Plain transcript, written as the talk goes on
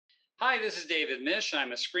Hi, this is David Mish.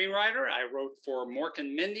 I'm a screenwriter. I wrote for Mork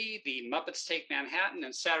and Mindy, The Muppets Take Manhattan,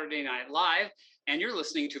 and Saturday Night Live. And you're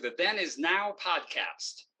listening to the Then Is Now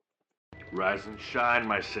podcast. Rise and shine,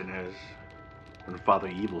 my sinners. When Father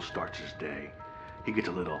Evil starts his day, he gets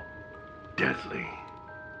a little deadly.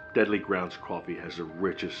 Deadly Grounds coffee has the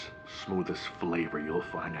richest, smoothest flavor you'll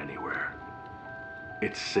find anywhere.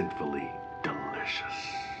 It's sinfully delicious.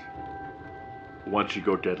 Once you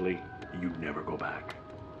go deadly, you never go back.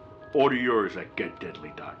 Order yours at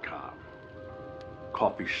getdeadly.com.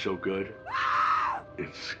 Coffee's so good,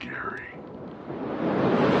 it's scary.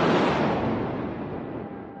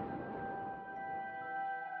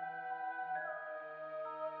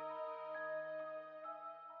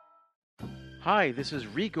 Hi, this is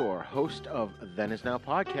Rigor, host of Then Is Now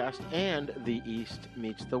podcast and The East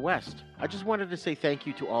Meets the West. I just wanted to say thank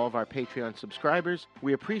you to all of our Patreon subscribers.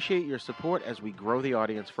 We appreciate your support as we grow the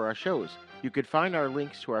audience for our shows. You could find our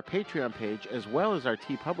links to our Patreon page as well as our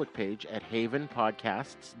TeePublic page at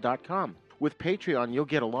havenpodcasts.com. With Patreon, you'll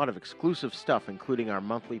get a lot of exclusive stuff, including our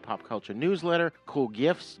monthly pop culture newsletter, cool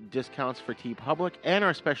gifts, discounts for TeePublic, and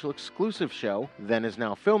our special exclusive show, Then Is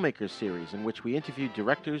Now Filmmakers series, in which we interview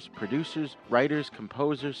directors, producers, writers,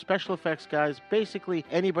 composers, special effects guys, basically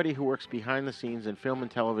anybody who works behind the scenes in film and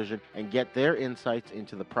television, and get their insights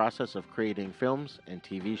into the process of creating films and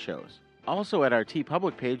TV shows. Also at our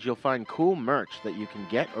TeePublic page, you'll find cool merch that you can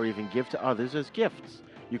get or even give to others as gifts.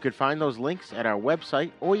 You can find those links at our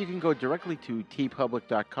website, or you can go directly to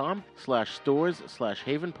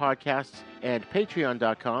teepublic.com/stores/havenpodcasts and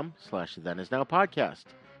patreon.com/thenisnowpodcast.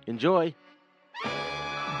 Enjoy!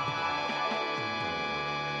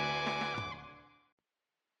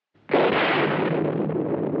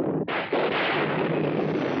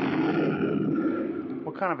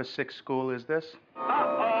 What kind of a sick school is this?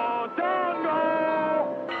 Uh-oh, don't go!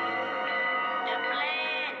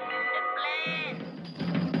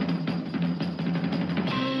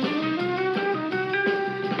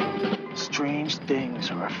 Strange things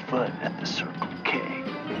are afoot at the Circle K.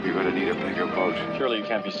 You're gonna need a bigger boat. Surely you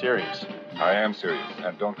can't be serious. I am serious,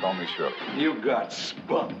 and don't call me Shirley. You got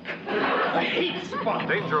spunk. I hate spunk.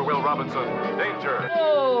 Danger, Will Robinson. Danger.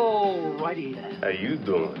 Oh, righty then. How you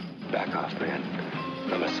doing? Back off, man.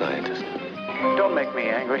 I'm a scientist. Don't make me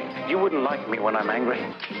angry. You wouldn't like me when I'm angry.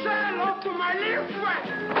 Say hello to my little friend.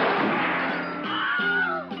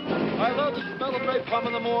 I love the smell of napalm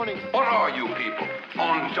in the morning. What are you people?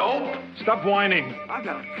 On dope? Stop whining. I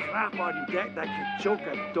got a trap on deck that can choke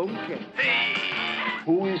a donkey.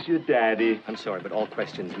 Who is your daddy? I'm sorry, but all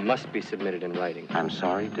questions must be submitted in writing. I'm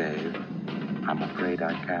sorry, Dave. I'm afraid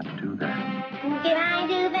I can't do that. Can I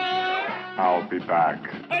do that? I'll be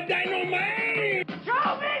back. A dynamite!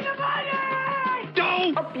 Show me the money!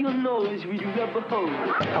 Don't! Up your nose when you have a hole.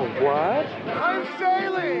 A what? I'm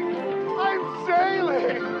sailing! I'm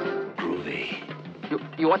sailing! Groovy.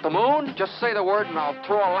 You want the moon? Just say the word and I'll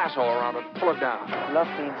throw a lasso around it and pull it down. Love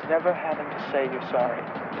means never having to say you're sorry.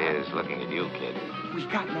 Here's looking at you, kid. We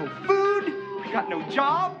got no food, we got no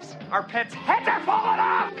jobs, our pets' heads are falling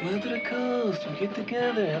off! Come to the coast and get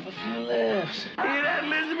together, have a few laughs. Hear that,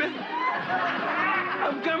 Elizabeth?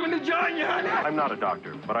 I'm coming to join you, honey. I'm not a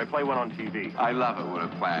doctor, but I play one on TV. I love it when a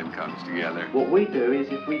plan comes together. What we do is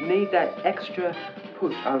if we need that extra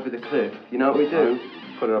push over the cliff, you know what we do?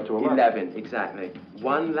 Put it up to 11. 11, exactly.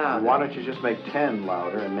 One louder. Why don't you just make 10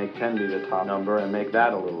 louder and make 10 be the top number and make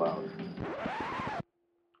that a little louder?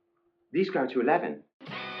 These go to 11.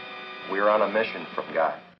 We're on a mission from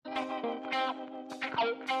God.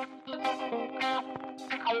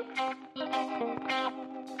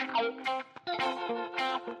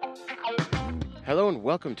 Hello and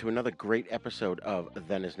welcome to another great episode of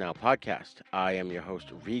Then Is Now podcast. I am your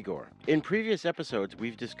host, Rigor. In previous episodes,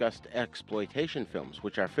 we've discussed exploitation films,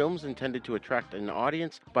 which are films intended to attract an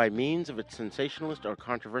audience by means of its sensationalist or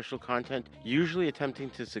controversial content, usually attempting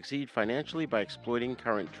to succeed financially by exploiting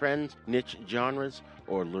current trends, niche genres,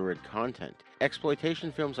 or lurid content.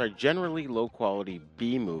 Exploitation films are generally low-quality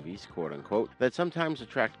B-movies, quote-unquote, that sometimes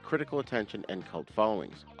attract critical attention and cult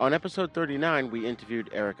followings. On episode 39, we interviewed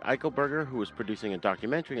Eric Eichelberger, who is producing a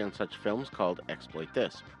documentary on such films called Exploit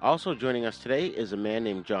This. Also joining us today is a man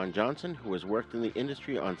named John Johnson, who has worked in the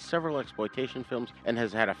industry on several exploitation films and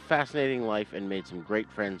has had a fascinating life and made some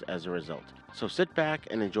great friends as a result. So sit back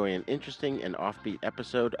and enjoy an interesting and offbeat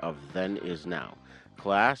episode of Then Is Now.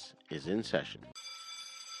 Class is in session.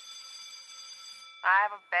 I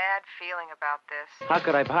have a bad feeling about this. How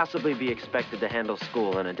could I possibly be expected to handle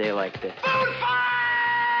school on a day like this? Food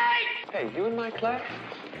fight! Hey, you in my class?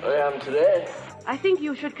 I am today. I think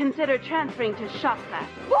you should consider transferring to shop class.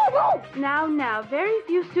 Now, very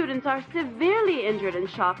few students are severely injured in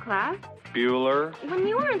shop class. Bueller. When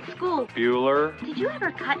you were in school, Bueller. did you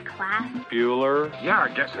ever cut class? Bueller. Yeah,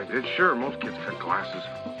 I guess I did. Sure, most kids cut classes.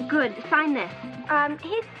 Good. Sign this.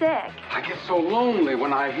 He's sick. I get so lonely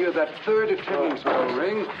when I hear that third attendance bell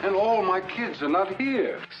ring and all my kids are not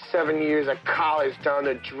here. 7 years of college down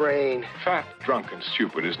the drain. Fat, drunk, and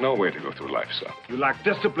stupid is no way to go through life, son. You lack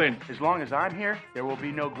discipline. As long as I'm here, there will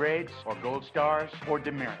be no grades or gold stars or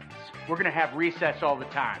demerits. We're gonna have recess all the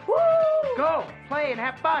time. Woo! Go, play, and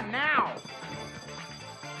have fun now.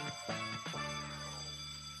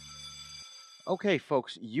 Okay,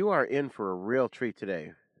 folks, you are in for a real treat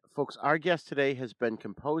today. Folks, our guest today has been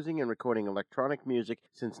composing and recording electronic music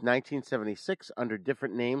since 1976 under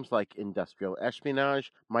different names like Industrial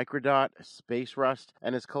Espionage, Microdot, Space Rust,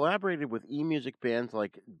 and has collaborated with e-music bands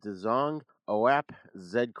like Dazong, OAP,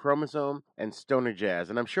 Z Chromosome, and Stoner Jazz.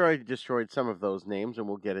 And I'm sure I destroyed some of those names, and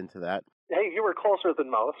we'll get into that. Hey, you were closer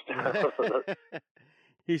than most.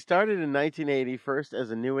 He started in 1980, first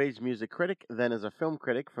as a New Age music critic, then as a film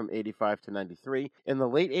critic from 85 to 93. In the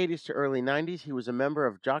late 80s to early 90s, he was a member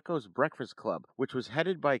of Jocko's Breakfast Club, which was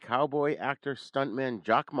headed by cowboy actor stuntman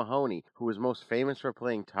Jock Mahoney, who was most famous for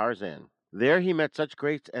playing Tarzan. There he met such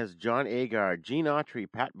greats as John Agar, Gene Autry,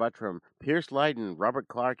 Pat Buttram, Pierce Lydon, Robert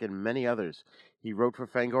Clark, and many others. He wrote for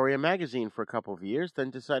Fangoria magazine for a couple of years, then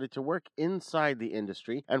decided to work inside the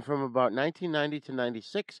industry, and from about 1990 to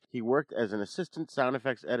 96, he worked as an assistant sound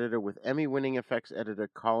effects editor with Emmy-winning effects editor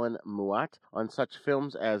Colin Muat on such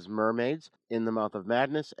films as Mermaids, In the Mouth of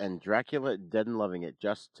Madness, and Dracula, Dead and Loving It,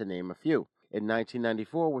 just to name a few. In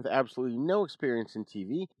 1994, with absolutely no experience in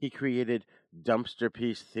TV, he created Dumpster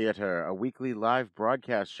Piece Theater, a weekly live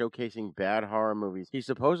broadcast showcasing bad horror movies he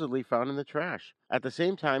supposedly found in the trash. At the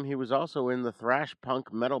same time, he was also in the thrash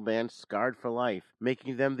punk metal band Scarred for Life,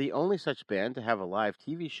 making them the only such band to have a live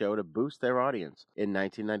TV show to boost their audience. In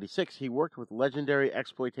 1996, he worked with legendary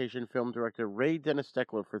exploitation film director Ray Dennis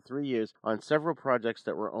Steckler for 3 years on several projects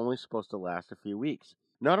that were only supposed to last a few weeks.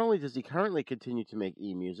 Not only does he currently continue to make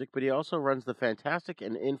e-music, but he also runs the fantastic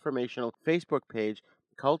and informational Facebook page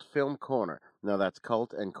Cult Film Corner. Now that's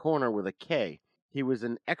Cult and Corner with a K. He was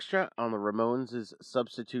an extra on the Ramones'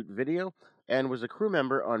 Substitute video and was a crew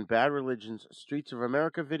member on Bad Religion's Streets of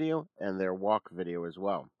America video and their Walk video as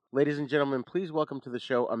well. Ladies and gentlemen, please welcome to the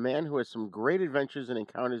show a man who has some great adventures and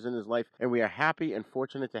encounters in his life, and we are happy and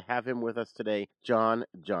fortunate to have him with us today, John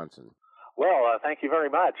Johnson. Well, thank you very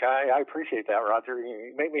much. I appreciate that, Roger.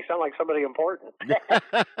 You make me sound like somebody important.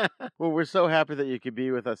 Well, we're so happy that you could be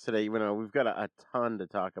with us today. You know, we've got a ton to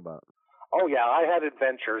talk about. Oh, yeah, I had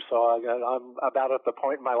adventures, so I'm about at the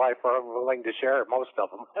point in my life where I'm willing to share most of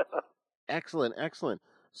them. Excellent, excellent.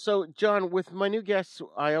 So, John, with my new guests,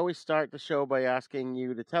 I always start the show by asking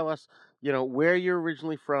you to tell us, where you're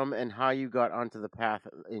originally from and how you got onto the path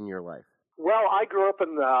in your life. Well, I grew up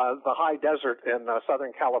in the high desert in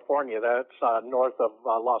Southern California. That's north of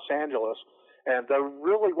Los Angeles. And there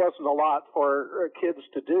really wasn't a lot for kids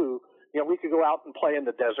to do. We could go out and play in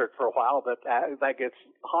the desert for a while, but that gets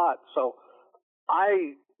hot. So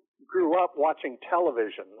I grew up watching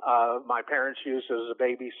television. My parents used it as a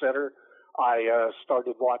babysitter. I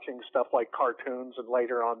started watching stuff like cartoons and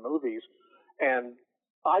later on movies. And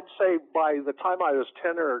I'd say by the time I was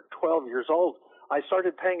 10 or 12 years old, I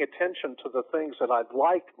started paying attention to the things that I'd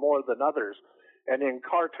liked more than others. And in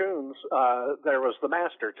cartoons, there was the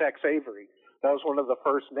master, Tex Avery. That was one of the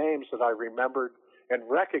first names that I remembered and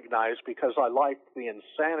recognized because I liked the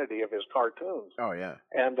insanity of his cartoons. Oh, yeah.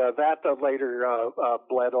 And that later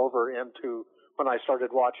bled over into when I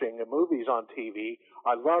started watching movies on TV.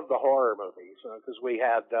 I loved the horror movies because we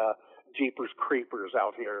had Jeepers Creepers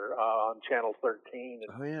out here on Channel 13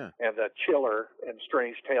 and Chiller and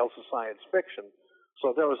Strange Tales of Science Fiction.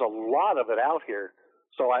 So there was a lot of it out here.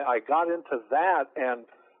 So I got into that, and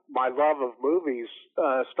my love of movies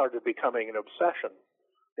started becoming an obsession.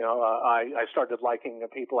 I started liking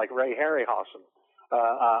people like Ray Harryhausen,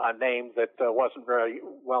 a name that wasn't very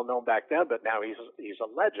well known back then, but now he's a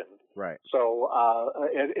legend. Right. So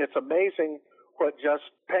it's amazing what just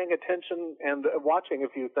paying attention and watching a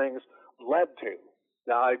few things led to.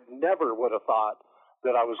 Now, I never would have thought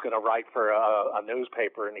that I was going to write for a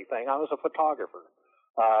newspaper or anything. I was a photographer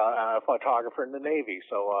in the Navy,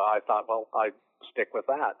 so I thought, well, I'd stick with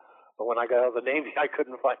that. But when I got out of the Navy, I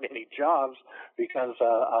couldn't find any jobs because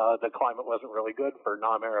the climate wasn't really good for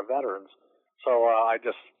non-era veterans. So I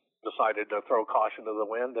just decided to throw caution to the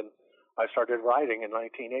wind, and I started writing in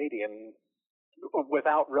 1980. And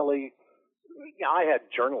without really, I had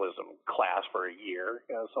journalism class for a year,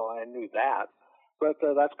 so I knew that. But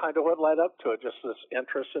that's kind of what led up to it, just this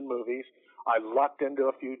interest in movies. I lucked into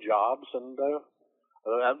a few jobs, and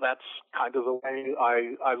that's kind of the way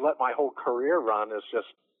I let my whole career run, is just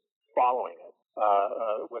following it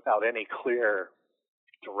without any clear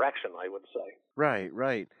direction, I would say. Right,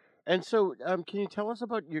 right. And so, can you tell us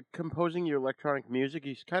about your composing your electronic music?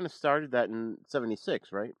 You kind of started that in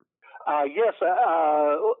 '76, right? Yes,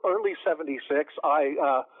 early '76.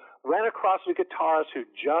 I ran across a guitarist who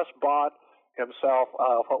just bought himself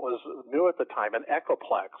what was new at the time, an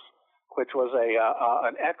Echoplex, which was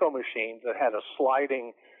an echo machine that had a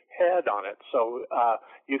sliding head on it, so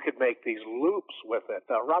you could make these loops with it.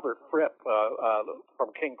 Robert Fripp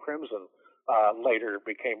from King Crimson later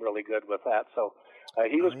became really good with that. So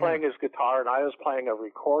he was playing his guitar, and I was playing a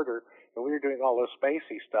recorder, and we were doing all this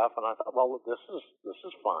spacey stuff. And I thought, well, this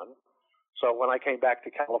is fun. So when I came back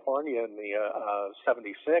to California in the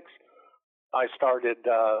 '76, I started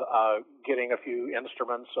getting a few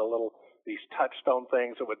instruments, these touchstone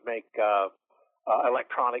things that would make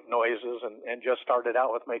electronic noises, and just started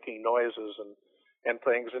out with making noises and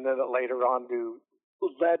things, and then it later on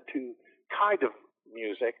led to kind of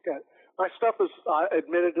music. My stuff is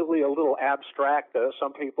admittedly a little abstract.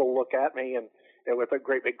 Some people look at me and with a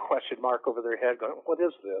great big question mark over their head, going, "What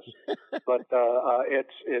is this?" But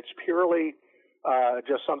it's purely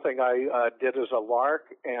just something I did as a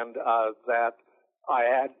lark, and that I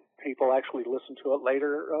had people actually listen to it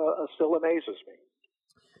later still amazes me.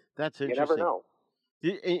 That's interesting. You never know.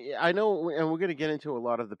 I know, and we're going to get into a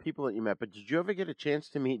lot of the people that you met, but did you ever get a chance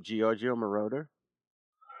to meet Giorgio Moroder?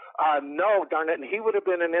 No, darn it. And he would have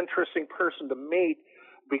been an interesting person to meet,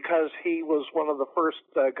 because he was one of the first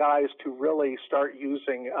guys to really start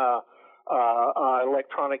using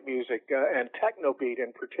electronic music and techno beat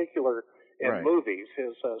in particular in movies.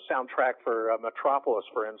 His soundtrack for Metropolis,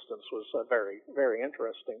 for instance, was very, very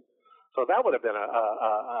interesting. So that would have been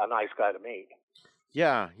a nice guy to meet.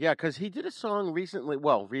 Yeah, because he did a song recently.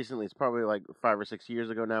 Well, recently, it's probably like 5 or 6 years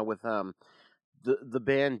ago now, with the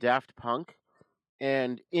band Daft Punk.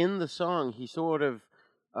 And in the song, he sort of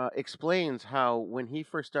explains how when he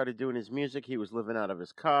first started doing his music, he was living out of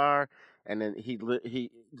his car, and then he the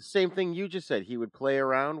same thing you just said. He would play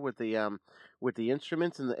around with the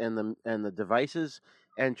instruments and the devices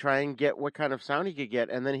and try and get what kind of sound he could get,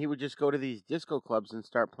 and then he would just go to these disco clubs and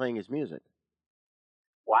start playing his music.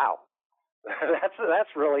 Wow,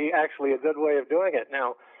 that's really actually a good way of doing it.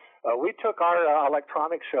 Now, we took our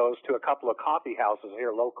electronic shows to a couple of coffee houses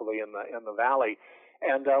here locally in the valley,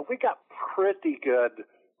 and we got pretty good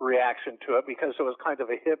reaction to it because it was kind of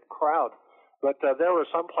a hip crowd. But there were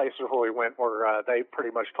some places where we went where they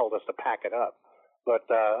pretty much told us to pack it up. But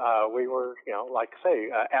we were, like I say,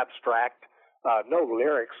 abstract, no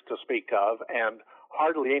lyrics to speak of, and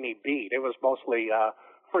hardly any beat. It was mostly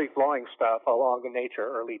free-flowing stuff along the nature,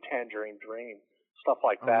 early Tangerine Dream, stuff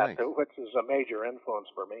like that, nice. Which is a major influence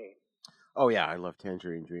for me. Oh yeah, I love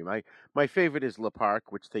Tangerine Dream. My favorite is Le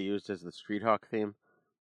Parc, which they used as the Street Hawk theme.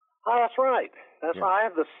 Oh, that's right. That's right.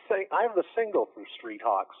 I have the single from Street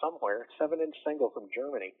Hawk somewhere, 7-inch single from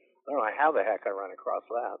Germany. I don't know how the heck I ran across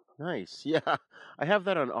that. Nice, yeah. I have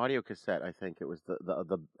that on audio cassette. I think it was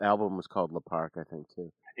the album was called Le Parc, I think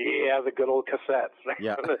too. Yeah, the good old cassettes.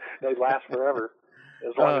 Yeah, they last forever.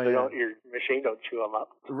 As long as your machine don't chew them up.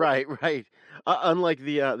 Right. Unlike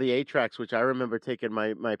the 8-tracks, which I remember taking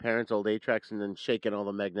my parents' old 8-tracks and then shaking all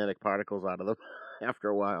the magnetic particles out of them after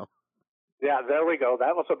a while. Yeah, there we go.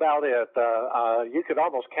 That was about it. You could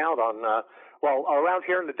almost count on, around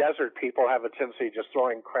here in the desert, people have a tendency of just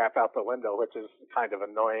throwing crap out the window, which is kind of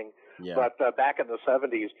annoying. Yeah. But back in the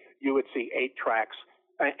 70s, you would see 8-tracks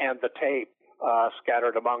and the tape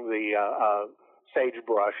scattered among the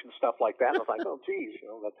sagebrush and stuff like that. I was like, oh, geez,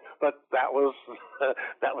 but that was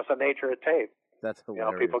the nature of tape. That's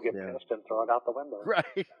hilarious. People get pissed and throw it out the window.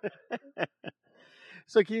 Right.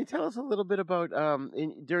 So can you tell us a little bit about,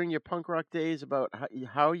 during your punk rock days, about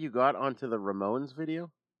how you got onto the Ramones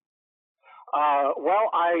video?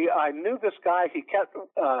 I knew this guy. He kept,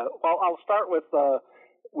 I'll start with,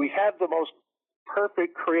 we had the most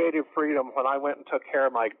perfect creative freedom when I went and took care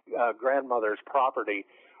of my grandmother's property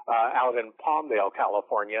out in Palmdale,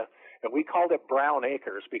 California. And we called it Brown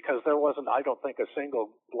Acres because there wasn't, I don't think, a single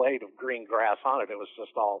blade of green grass on it. It was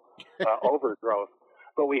just all overgrowth.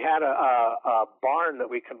 But we had a barn that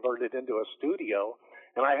we converted into a studio,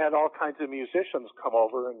 and I had all kinds of musicians come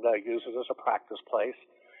over and use it as a practice place.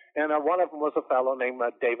 And one of them was a fellow named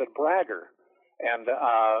David Bragger. And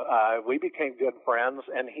we became good friends,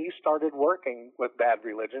 and he started working with Bad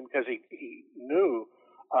Religion because he knew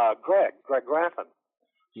Greg Graffin.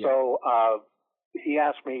 Yeah. So he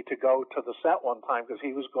asked me to go to the set one time because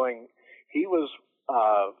he was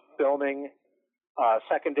filming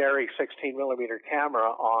secondary 16mm camera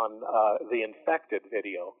on the Infected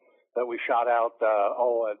video that we shot out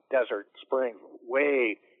at Desert Springs,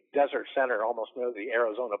 way desert center, almost near the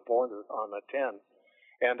Arizona border on the 10.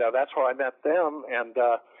 And that's where I met them. And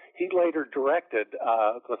he later directed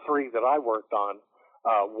the three that I worked on,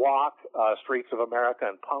 Walk, Streets of America,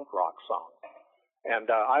 and Punk Rock Song. And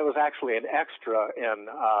I was actually an extra in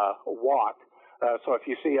Walk. So if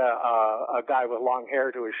you see a guy with long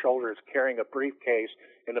hair to his shoulders carrying a briefcase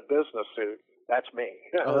in a business suit, that's me.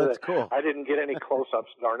 Oh, that's cool. I didn't get any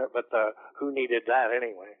close-ups, darn it, but who needed that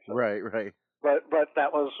anyway? So. Right. But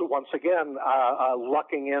that was, once again,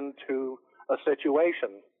 lucking into a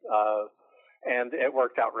situation, and it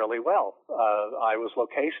worked out really well. I was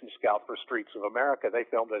location scout for Streets of America. They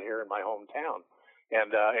filmed it here in my hometown,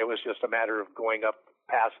 and it was just a matter of going up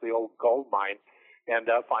past the old gold mine and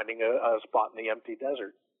finding a spot in the empty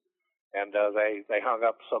desert. And they hung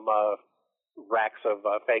up some racks of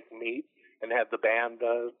fake meat and had the band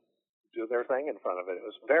do their thing in front of it. It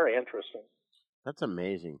was very interesting. That's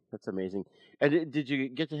amazing. And did you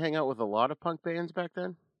get to hang out with a lot of punk bands back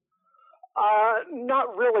then?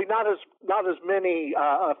 Not really. Not as many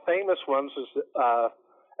famous ones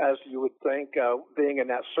as you would think. Being in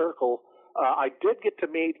that circle, I did get to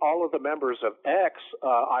meet all of the members of X.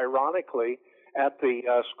 Ironically, at the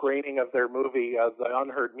screening of their movie, The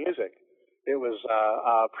Unheard Music. It was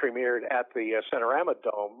premiered at the Cinerama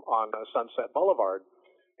Dome on Sunset Boulevard,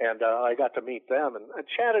 and I got to meet them. And I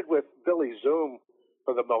chatted with Billy Zoom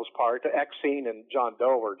for the most part. X-Scene and John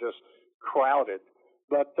Doe were just crowded.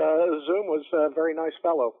 But Zoom was a very nice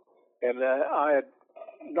fellow, and I had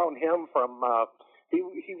known him from,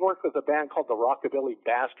 he worked with a band called the Rockabilly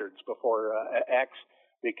Bastards before X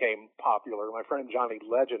became popular. My friend Johnny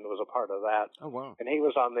Legend was a part of that. Oh, wow. And he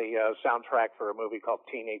was on the soundtrack for a movie called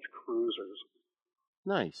Teenage Cruisers.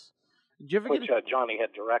 Nice. Did you ever which Johnny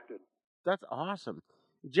had directed. That's awesome.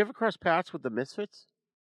 Did you ever cross paths with the Misfits?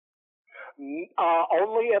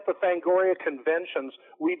 Only at the Fangoria conventions.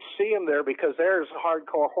 We'd see them there because there's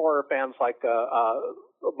hardcore horror fans like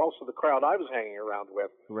most of the crowd I was hanging around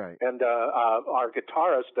with. Right. And our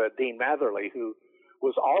guitarist, Dean Matherly, who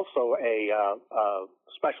was also a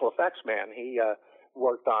special effects man. He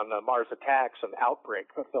worked on Mars Attacks and Outbreak,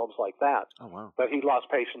 films like that. Oh, wow. But he lost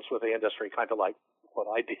patience with the industry, kind of like what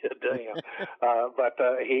I did. But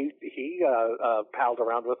he palled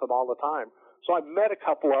around with them all the time. So I met a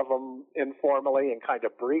couple of them informally and kind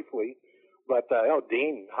of briefly, but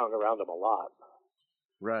Dean hung around them a lot.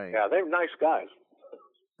 Right. Yeah, they were nice guys.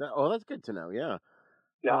 That's good to know. Yeah.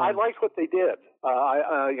 Yeah, I liked what they did.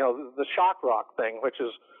 The shock rock thing, which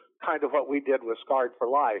is kind of what we did with Scarred for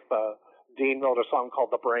Life. Dean wrote a song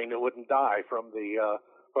called "The Brain That Wouldn't Die" from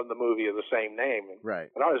the movie of the same name. Right.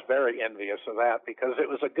 And I was very envious of that because it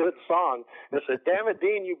was a good song. I said, "Damn it,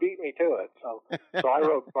 Dean, you beat me to it." So I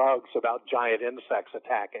wrote Bugs about giant insects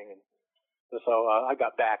attacking, and so I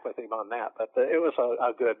got back with him on that. But it was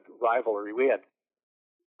a good rivalry. We had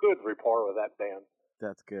good rapport with that band.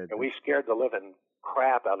 That's good. And we scared the living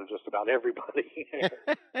crap out of just about everybody.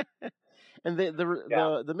 And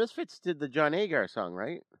the Misfits did the John Agar song,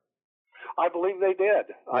 right? I believe they did.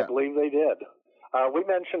 Yeah. I believe they did. We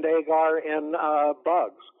mentioned Agar in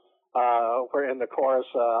Bugs, where in the chorus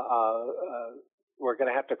we're going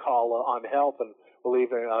to have to call on help, and we'll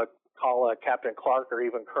even call Captain Clark or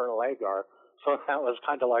even Colonel Agar. So that was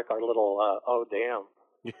kind of like our little oh damn.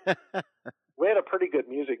 We had a pretty good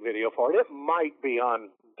music video for it. It might be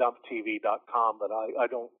on dumptv.com, but I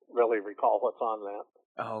don't really recall what's on that.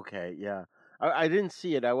 Oh, okay, yeah. I didn't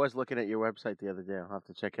see it. I was looking at your website the other day. I'll have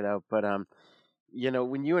to check it out. But,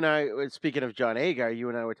 when you and I, speaking of John Agar, you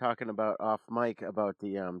and I were talking about off mic about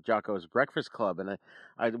the Jocko's Breakfast Club, and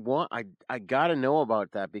I got to know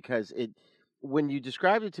about that because when you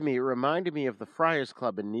described it to me, it reminded me of the Friars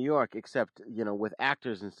Club in New York, except, with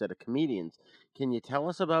actors instead of comedians. Can you tell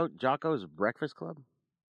us about Jocko's Breakfast Club?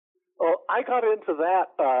 Well, I got into that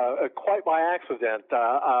quite by accident.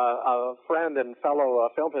 A friend and fellow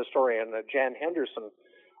film historian, Jan Henderson,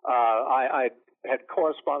 I had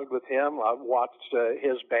corresponded with him. I watched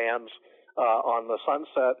his bands on the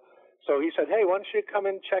Sunset. So he said, "Hey, why don't you come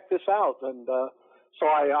and check this out?" And so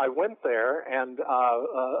I went there, and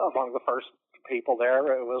among the first people there,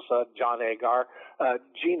 it was John Agar.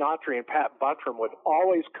 Gene Autry and Pat Buttram would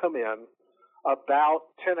always come in about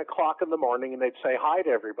 10 o'clock in the morning, and they'd say hi to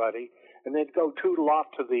everybody, and they'd go tootle off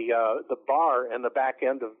to the bar in the back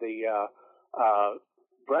end of the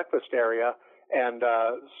breakfast area and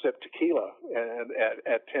sip tequila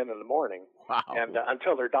at 10 in the morning. Wow. And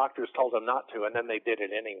until their doctors told them not to, and then they did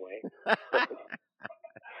it anyway.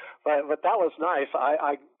 but that was nice.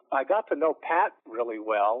 I got to know Pat really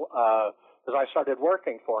well because I started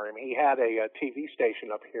working for him. He had a TV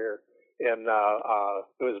station up here in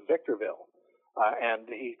it was Victorville, and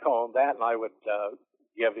he co-owned that, and I would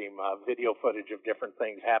give him video footage of different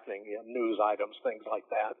things happening, news items, things like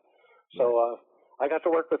that. So I got to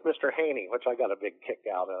work with Mr. Haney, which I got a big kick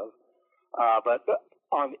out of. But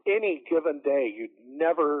on any given day, you'd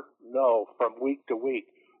never know from week to week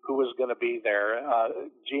who was going to be there.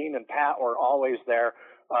 Gene and Pat were always there.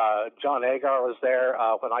 John Agar was there.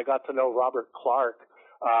 When I got to know Robert Clark,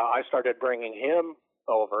 I started bringing him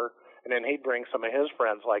over, and then he'd bring some of his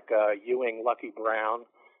friends like Ewing, Lucky Brown,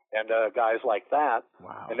 and guys like that.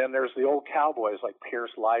 Wow. And then there's the old cowboys like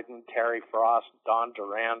Pierce Lydon, Terry Frost, Don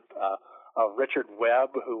Durant, Richard Webb,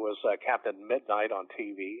 who was Captain Midnight on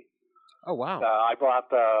TV. Oh, wow. I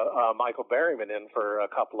brought Michael Berryman in for a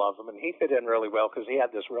couple of them, and he fit in really well because he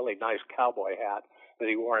had this really nice cowboy hat that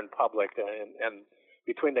he wore in public. And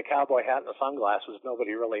between the cowboy hat and the sunglasses,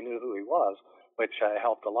 nobody really knew who he was, which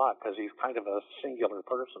helped a lot because he's kind of a singular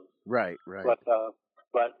person. Right, right.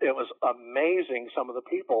 But it was amazing, some of the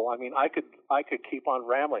people. I mean, I could keep on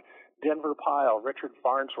rambling. Denver Pyle, Richard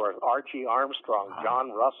Farnsworth, R.G. Armstrong,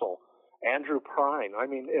 John Russell, Andrew Prine. I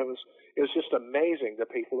mean, it was just amazing, the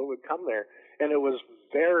people who would come there. And it was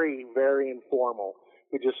very, very informal.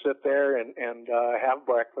 We'd just sit there and have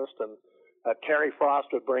breakfast. And Terry Frost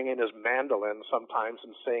would bring in his mandolin sometimes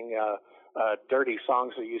and sing dirty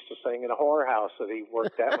songs he used to sing in a whorehouse that he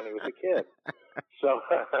worked at when he was a kid. So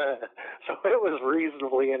it was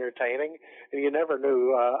reasonably entertaining, and you never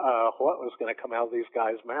knew what was going to come out of these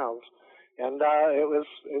guys' mouths. And it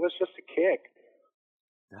was just a kick.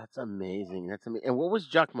 That's amazing. That's amazing. And what was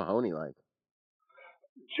Jock Mahoney like?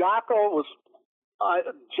 Jocko was,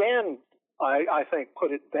 Jan, I think,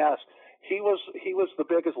 put it best. He was the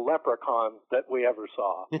biggest leprechaun that we ever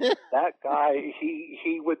saw. That guy,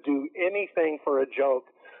 he would do anything for a joke.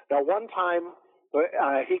 Now, one time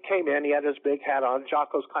he came in, he had his big hat on.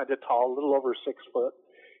 Jocko's kind of tall, a little over 6 foot,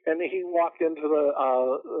 and he walked into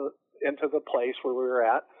the place where we were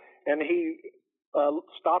at, and he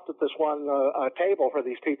stopped at this one table where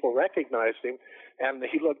these people recognized him, and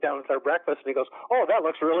he looked down at their breakfast and he goes, "Oh, that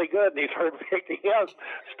looks really good." And he started picking up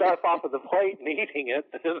stuff off of the plate and eating it,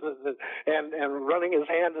 and running his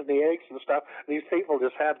hands in the eggs and stuff. And these people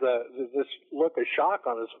just had this look of shock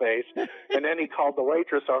on his face. And then he called the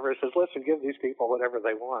waitress over and says, "Listen, give these people whatever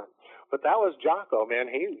they want." But that was Jocko,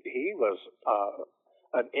 man. He was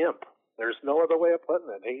an imp. There's no other way of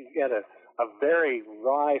putting it. He had a very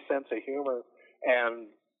wry sense of humor and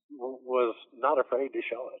was not afraid to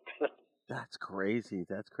show it. That's crazy.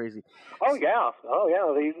 That's crazy. Oh yeah.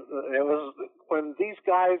 It was when these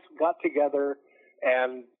guys got together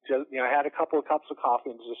and just had a couple of cups of coffee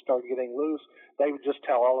and just started getting loose. They would just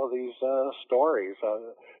tell all of these stories.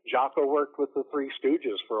 Jocko worked with the Three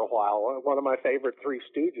Stooges for a while. One of my favorite Three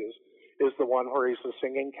Stooges is the one where he's the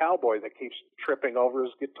singing cowboy that keeps tripping over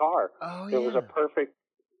his guitar. Oh, yeah. It was a perfect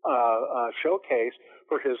showcase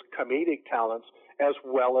for his comedic talents as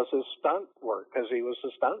well as his stunt work, because he was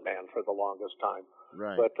a stunt man for the longest time.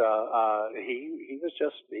 Right. But he was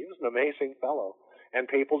an amazing fellow, and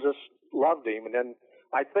people just loved him. And then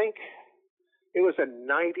I think it was in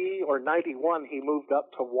 90 or 91 he moved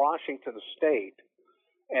up to Washington State,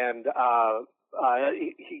 and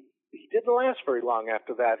he didn't last very long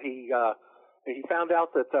after that. He found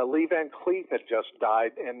out that Lee Van Cleef had just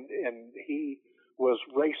died, and he was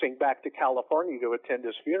racing back to California to attend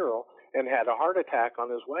his funeral and had a heart attack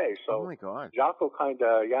on his way. So oh my God. Jocko kind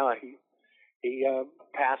of, he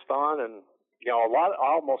passed on, and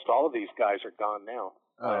almost all of these guys are gone now.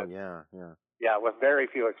 Oh yeah. Yeah, with very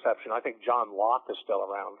few exceptions. I think John Locke is still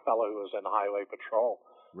around, a fellow who was in Highway Patrol.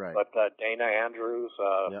 Right. But Dana Andrews,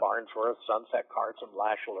 Farnsworth, Sunset Carson,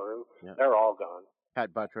 Lash LaRue, they're all gone.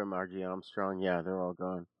 Pat Buttram, R.G. Armstrong, yeah, they're all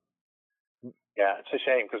gone. Yeah, it's a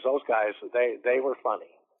shame because those guys, they were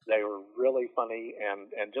funny. They were really funny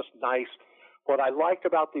and just nice. What I liked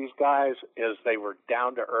about these guys is they were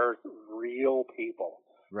down to earth, real people.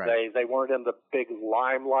 Right. They weren't in the big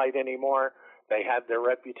limelight anymore. They had their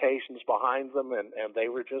reputations behind them, and they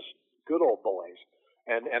were just good old boys.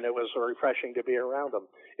 And it was refreshing to be around them.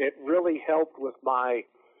 It really helped with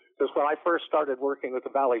because when I first started working with the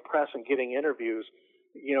Valley Press and getting interviews,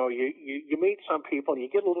 you meet some people and you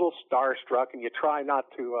get a little starstruck and you try not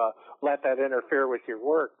to let that interfere with your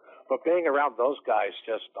work. But being around those guys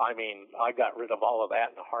I got rid of all of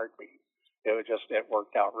that in a heartbeat. It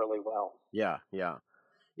worked out really well. Yeah,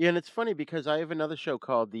 and it's funny because I have another show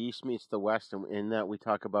called The East Meets the West, and in that we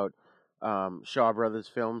talk about Shaw Brothers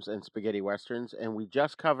films and spaghetti westerns, and we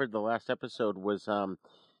just covered, the last episode was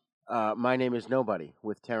My Name is Nobody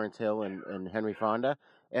with Terrence Hill and Henry Fonda,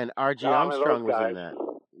 and R.G. Oh, Armstrong was those in guys.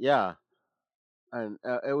 that. Yeah, and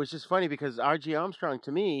it was just funny because R.G. Armstrong,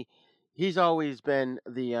 to me, he's always been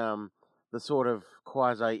the sort of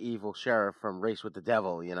quasi evil sheriff from Race with the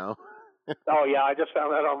Devil, you know. Oh yeah, I just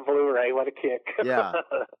found that on Blu-ray. What a kick! Yeah,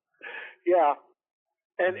 yeah,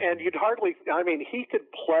 and you'd hardly. I mean, he could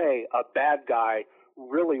play a bad guy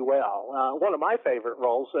really well. One of my favorite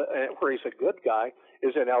roles, where he's a good guy,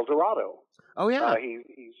 is in El Dorado. Oh yeah,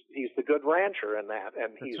 he's the good rancher in that,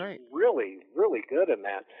 and he's right. really good in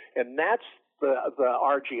that. And that's the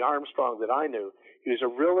R.G. Armstrong that I knew. He was a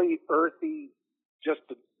really earthy,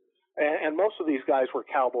 and most of these guys were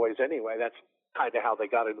cowboys anyway. That's kind of how they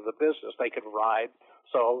got into the business. They could ride,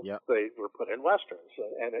 so they were put in westerns,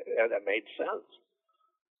 and it made sense.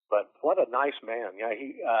 But what a nice man! Yeah,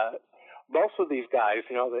 most of these guys,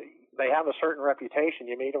 you know, they have a certain reputation.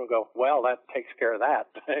 You meet them and go, well, that takes care of that.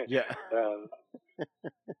 Yeah.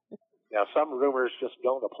 Yeah, some rumors just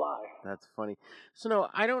don't apply. That's funny. So, no,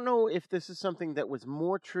 I don't know if this is something that was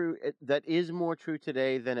more true, that is more true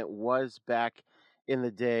today than it was back in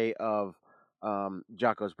the day of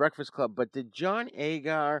Jocko's Breakfast Club, but did John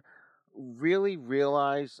Agar really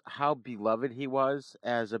realize how beloved he was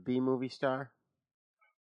as a B-movie star?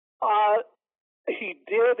 He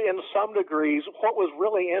did in some degrees. What was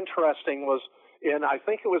really interesting was I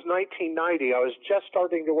think it was 1990, I was just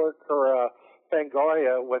starting to work for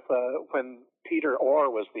Fangoria when Peter Orr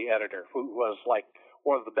was the editor, who was like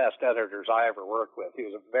one of the best editors I ever worked with. He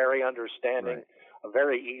was a very understanding, a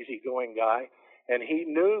very easygoing guy, and he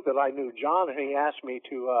knew that I knew John, and he asked me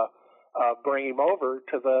to bring him over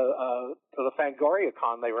to the Fangoria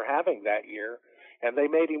Con they were having that year, and they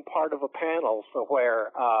made him part of a panel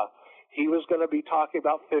where he was going to be talking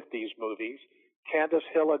about 50s movies. Candace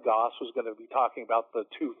Hilligoss was going to be talking about the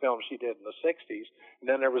two films she did in the 60s. And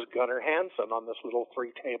then there was Gunnar Hansen on this little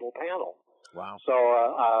three-table panel. Wow. So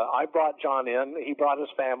I brought John in. He brought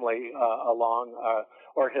his family along,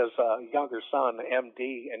 or his younger son,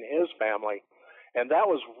 MD, and his family. And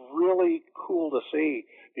that was really cool to see,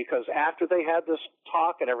 because after they had this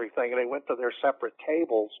talk and everything, and they went to their separate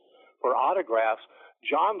tables for autographs,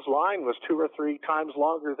 John's line was 2 or 3 times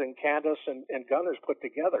longer than Candace and Gunnar's put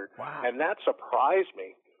together. Wow. And that surprised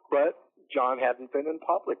me. But John hadn't been in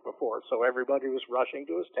public before, so everybody was rushing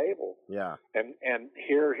to his table. Yeah. And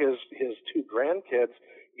here his 2 grandkids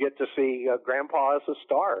get to see Grandpa as a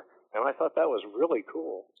star. And I thought that was really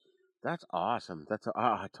cool. That's awesome.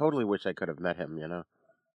 I totally wish I could have met him, you know.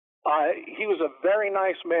 He was a very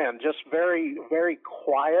nice man, just very, very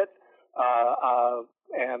quiet,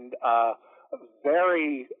 and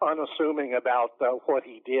very unassuming about what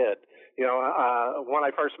he did. You know, when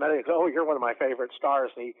I first met him, he goes, "Oh, you're one of my favorite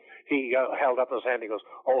stars." And he held up his hand. He goes,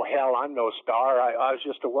 "Oh, hell, I'm no star. I was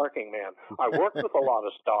just a working man. I worked with a lot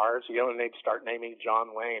of stars, you know," and they'd start naming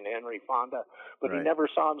John Wayne, Henry Fonda, but he never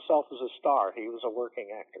saw himself as a star. He was a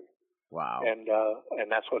working actor. Wow. And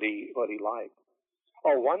that's what he liked.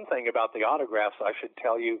 Oh, one thing about the autographs I should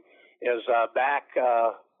tell you is back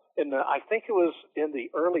I think it was in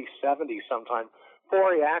the early 70s sometime,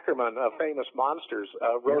 Forey Ackerman of Famous Monsters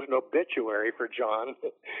wrote an obituary for John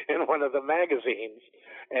in one of the magazines,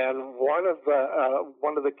 and one of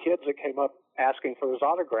the kids that came up asking for his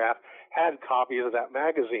autograph had copies of that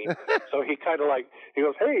magazine. So he kind of he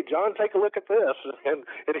goes, "Hey, John, take a look at this," and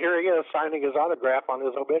here he is signing his autograph on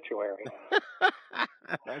his obituary.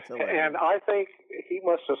 That's hilarious. And I think he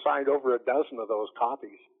must have signed over a dozen of those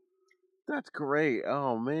copies. That's great.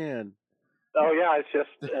 Oh, man. Oh, yeah, it's just,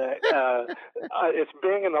 it's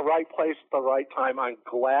being in the right place at the right time. I'm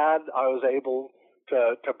glad I was able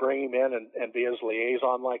to bring him in and be his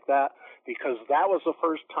liaison like that, because that was the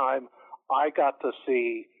first time I got to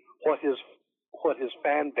see what his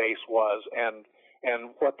fan base was and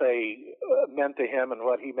what they meant to him and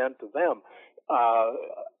what he meant to them.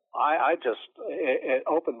 It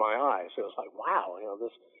opened my eyes. It was like, wow, you know,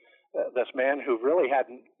 this man who really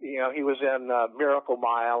hadn't, you know, he was in Miracle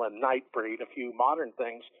Mile and Nightbreed, a few modern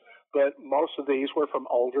things, but most of these were from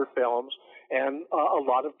older films, and a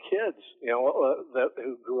lot of kids, you know,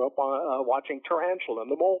 who grew up watching Tarantula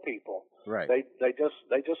and the Mole People. Right. They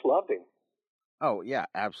just loved him. Oh yeah,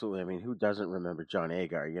 absolutely. I mean, who doesn't remember John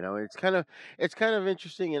Agar? You know, it's kind of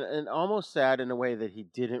interesting and almost sad in a way that he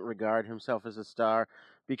didn't regard himself as a star,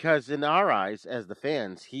 because in our eyes, as the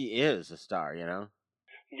fans, he is a star. You know.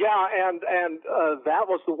 Yeah, and that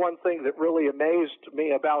was the one thing that really amazed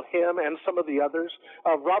me about him and some of the others.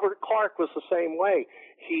 Robert Clark was the same way.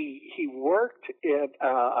 He worked at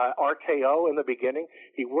RKO in the beginning.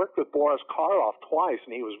 He worked with Boris Karloff twice,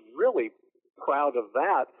 and he was really proud of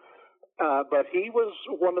that. but he was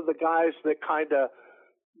one of the guys that kind of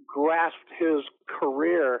grasped his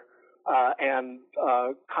career and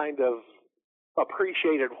kind of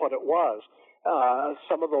appreciated what it was.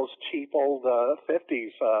 Some of those cheap old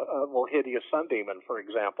 50s, well, Hideous Sun Demon, for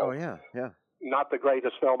example. Oh, yeah, yeah. Not the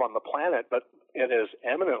greatest film on the planet, but it is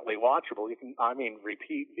eminently watchable.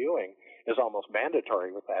 Repeat viewing is almost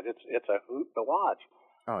mandatory with that. It's a hoot to watch.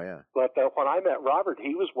 Oh, yeah. But when I met Robert,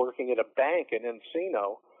 he was working at a bank in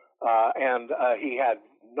Encino, and he had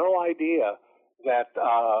no idea that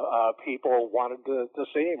people wanted to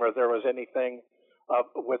see him or there was anything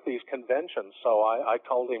with these conventions. So I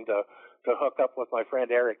told him to hook up with my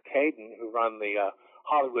friend Eric Caden, who run the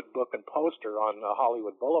Hollywood Book and Poster on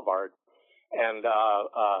Hollywood Boulevard. And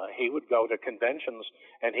he would go to conventions,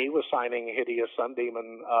 and he was signing Hideous Sun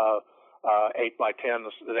Demon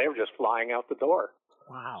 8x10s. They were just flying out the door.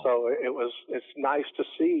 Wow. So it's nice to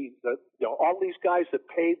see that, all these guys that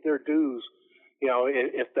paid their dues,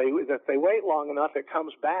 if they wait long enough, it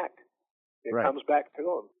comes back. It comes back to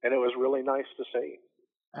them, and it was really nice to see.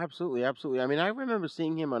 Absolutely, absolutely. I mean, I remember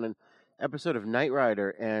seeing him on an episode of Knight Rider,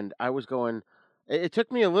 and I was going. It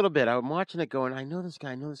took me a little bit. I'm watching it going, I know this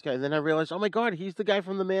guy. And then I realized, oh, my God, he's the guy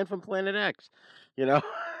from The Man from Planet X, Yeah,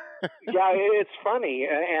 it's funny.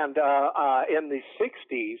 And in the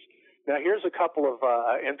 60s, now here's a couple of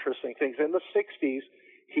interesting things. In the 60s,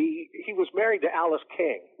 he was married to Alice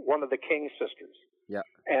King, one of the King sisters. Yeah.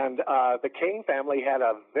 And the King family had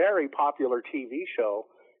a very popular TV show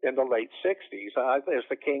in the late 60s. There's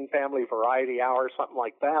the King Family Variety Hour, something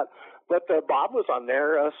like that. But Bob was on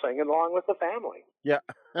there singing along with the family. Yeah.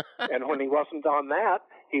 And when he wasn't on that,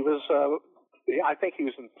 he was, I think he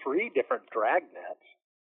was in 3 different Dragnets.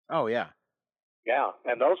 Oh, yeah. Yeah,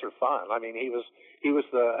 and those are fun. I mean, he was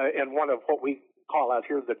in one of what we call out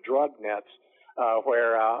here the drug nets,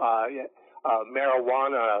 where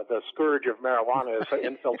marijuana, the scourge of marijuana, is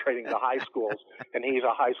infiltrating the high schools, and he's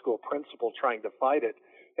a high school principal trying to fight it.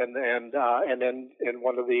 And then in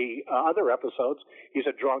one of the other episodes, he's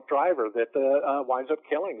a drunk driver that winds up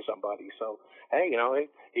killing somebody. So hey,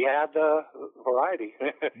 he had variety.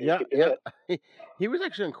 Yeah. He was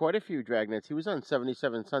actually on quite a few Dragnets. He was on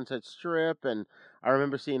 77 Sunset Strip, and I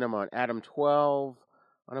remember seeing him on Adam 12,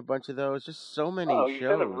 on a bunch of those. Just so many shows. He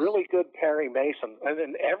did a really good Perry Mason, and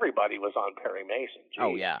then everybody was on Perry Mason. Jeez.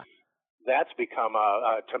 Oh yeah, that's become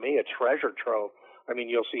to me a treasure trove. I mean,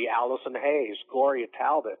 you'll see Allison Hayes, Gloria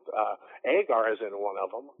Talbot, Agar is in one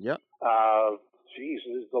of them. Yep.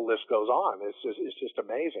 The list goes on. It's just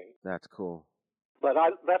amazing. That's cool. But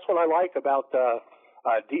that's what I like about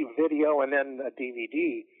video and then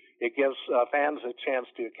DVD. It gives fans a chance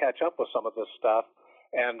to catch up with some of this stuff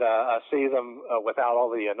and see them without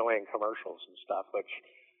all the annoying commercials and stuff, which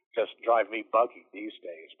just drive me buggy these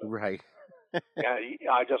days. But, right. Yeah,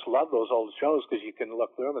 I just love those old shows because you can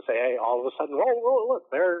look through them and say, hey, all of a sudden, oh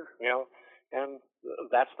look, there, and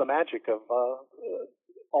that's the magic of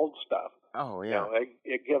old stuff. Oh, yeah.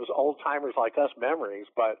 It gives old timers like us memories,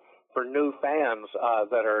 but for new fans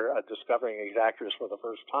that are discovering these actors for the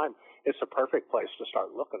first time, it's a perfect place to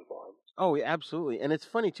start looking for them. Oh, yeah, absolutely. And it's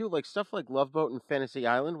funny, too, like stuff like Love Boat and Fantasy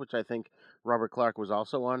Island, which I think Robert Clark was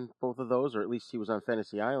also on both of those, or at least he was on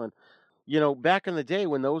Fantasy Island. Back in the day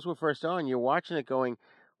when those were first on, you're watching it going,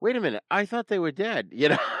 wait a minute, I thought they were dead,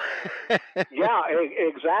 Yeah,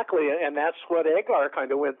 exactly. And that's what Agar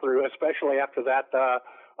kind of went through, especially after that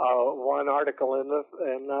one article in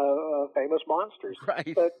Famous Monsters.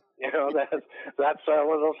 Right. But, that's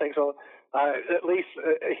one of those things. So at least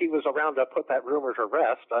he was around to put that rumor to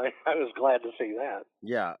rest. I was glad to see that.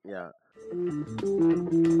 Yeah, yeah.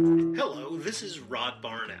 Hello, this is Rod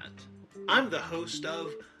Barnett. I'm the host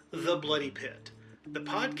of The Bloody Pit, the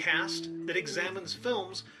podcast that examines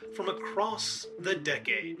films from across the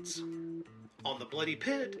decades. On The Bloody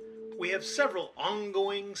Pit, we have several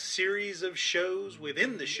ongoing series of shows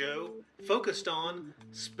within the show focused on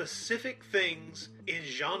specific things in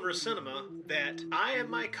genre cinema that I and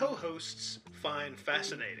my co-hosts find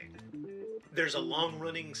fascinating. There's a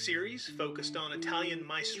long-running series focused on Italian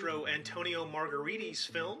maestro Antonio Margheriti's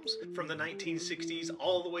films from the 1960s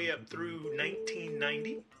all the way up through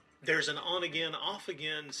 1990. There's an on-again,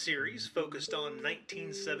 off-again series focused on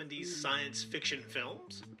 1970s science fiction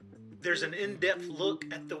films. There's an in-depth look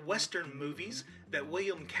at the Western movies that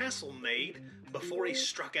William Castle made before he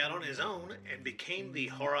struck out on his own and became the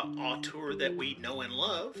horror auteur that we know and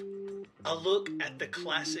love. A look at the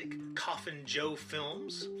classic Coffin Joe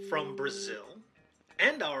films from Brazil.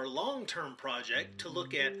 And our long-term project to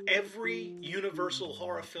look at every Universal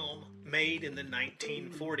horror film made in the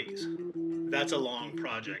 1940s. That's a long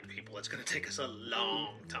project, people. It's going to take us a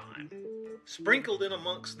long time. Sprinkled in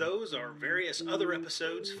amongst those are various other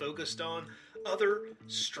episodes focused on other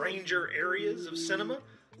stranger areas of cinema,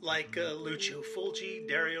 like Lucio Fulci,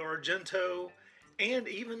 Dario Argento, and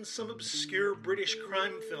even some obscure British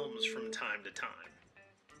crime films from time to time.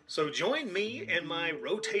 So join me and my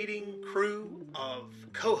rotating crew of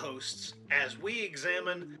co-hosts as we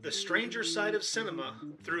examine the stranger side of cinema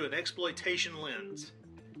through an exploitation lens.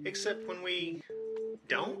 Except when we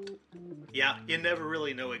don't? Yeah, you never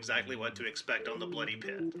really know exactly what to expect on The Bloody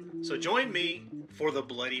Pit. So join me for The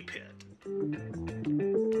Bloody Pit.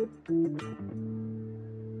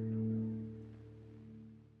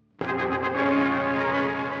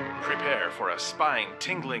 Prepare for a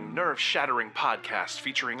spine-tingling, nerve-shattering podcast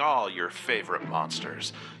featuring all your favorite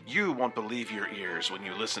monsters. You won't believe your ears when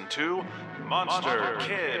you listen to Monster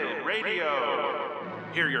Kid Radio.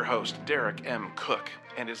 Hear your host, Derek M. Cook,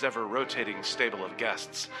 and his ever-rotating stable of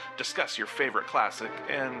guests discuss your favorite classic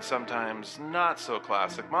and sometimes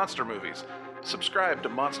not-so-classic monster movies. Subscribe to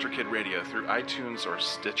Monster Kid Radio through iTunes or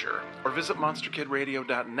Stitcher, or visit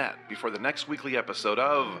monsterkidradio.net before the next weekly episode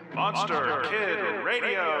of Monster Kid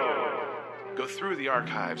Radio. Go through the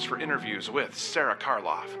archives for interviews with Sarah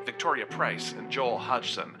Karloff, Victoria Price, and Joel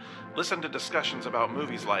Hodgson. Listen to discussions about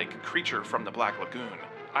movies like Creature from the Black Lagoon,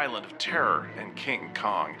 Island of Terror, and King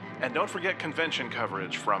Kong. And don't forget convention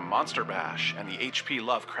coverage from Monster Bash and the H.P.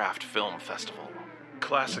 Lovecraft Film Festival.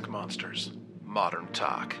 Classic monsters, modern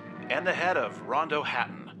talk, and the head of Rondo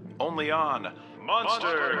Hatton, only on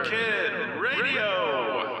Monster Kid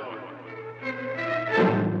Radio!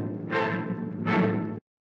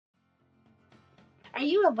 Are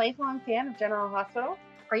you a lifelong fan of General Hospital?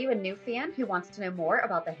 Are you a new fan who wants to know more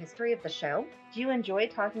about the history of the show? Do you enjoy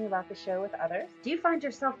talking about the show with others? Do you find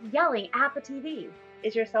yourself yelling at the TV?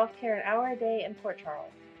 Is your self-care an hour a day in Port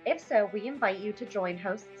Charles? If so, we invite you to join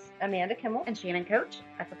hosts Amanda Kimmel and Shannon Coach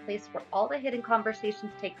at the place where all the hidden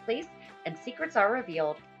conversations take place and secrets are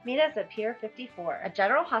revealed. Meet us at Pier 54, a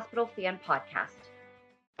General Hospital fan podcast.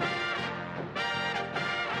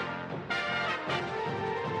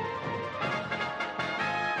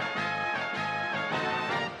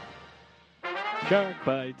 Shark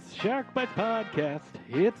Bites Podcast.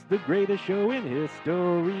 It's the greatest show in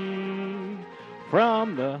history.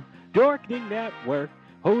 From the Dorkening Network,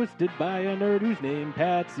 hosted by a nerd who's named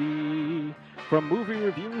Patsy. From movie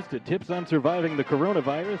reviews to tips on surviving the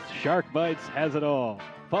coronavirus, Shark Bites has it all.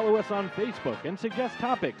 Follow us on Facebook and suggest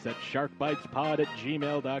topics at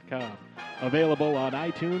sharkbitespod@gmail.com. Available on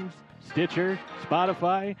iTunes, Stitcher,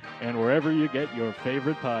 Spotify, and wherever you get your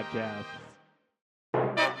favorite podcasts.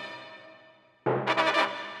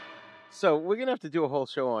 So we're going to have to do a whole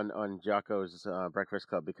show on Jocko's Breakfast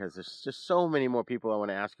Club because there's just so many more people I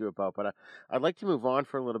want to ask you about. But I'd like to move on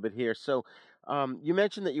for a little bit here. So you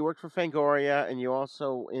mentioned that you worked for Fangoria, and you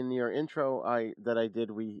also, in your intro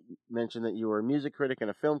we mentioned that you were a music critic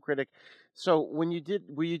and a film critic. So were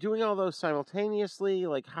you doing all those simultaneously?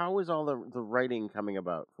 Like, how was all the writing coming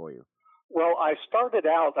about for you? Well, I started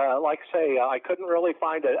out, like I say, I couldn't really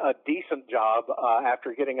find a decent job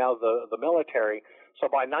after getting out of the military. So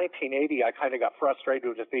by 1980, I kind of got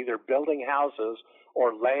frustrated with either building houses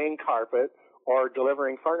or laying carpet or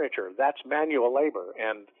delivering furniture. That's manual labor,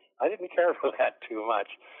 and I didn't care for that too much.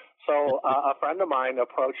 So a friend of mine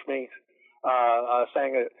approached me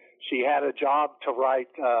saying that she had a job to write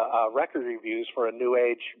record reviews for a New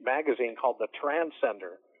Age magazine called The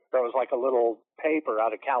Transcender. There was like a little paper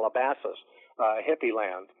out of Calabasas, hippie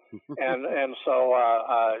land. and so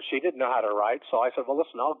she didn't know how to write. So I said, well,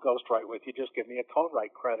 listen, I'll ghostwrite with you. Just give me a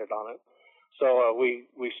co-write credit on it. So we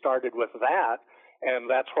started with that, and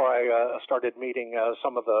that's where I started meeting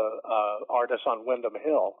some of the artists on Windham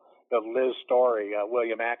Hill, Liz Story,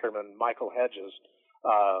 William Ackerman, Michael Hedges,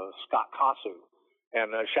 Scott Kasu,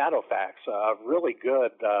 and Shadowfax, a really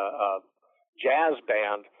good jazz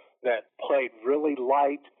band that played really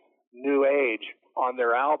light new age on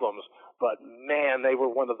their albums. But, man, they were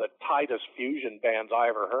one of the tightest fusion bands I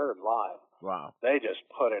ever heard live. Wow. They just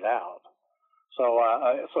put it out. So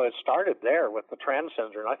so it started there with the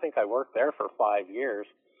Transcender, and I think I worked there for 5 years.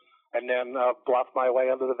 And then bluffed my way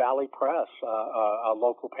into the Valley Press, a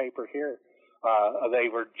local paper here. They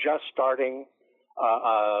were just starting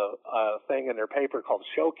a thing in their paper called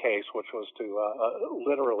Showcase, which was to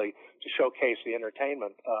literally to showcase the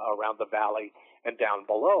entertainment around the valley and down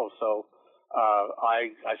below. So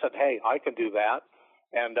I said, hey, I can do that.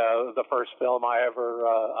 And the first film I ever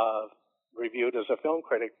reviewed as a film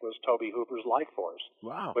critic was Tobe Hooper's Life Force.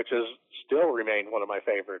 Wow. Which is still remained one of my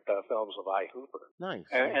favorite films of I. Hooper. Nice.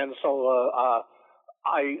 And so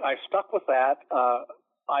I stuck with that.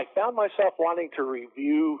 I found myself wanting to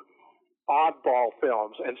review oddball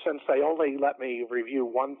films. And since they only let me review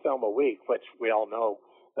one film a week, which we all know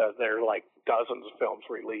there are like dozens of films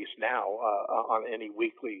released now on any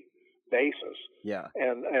weekly basis. Yeah.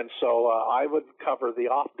 And so I would cover the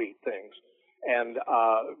offbeat things, and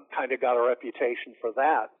kind of got a reputation for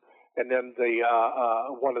that. And then the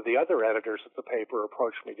one of the other editors at the paper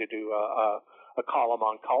approached me to do a column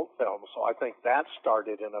on cult films. So I think that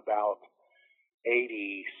started in about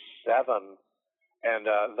 87, and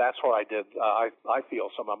that's where I did, I feel,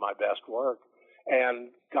 some of my best work, and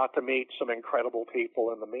got to meet some incredible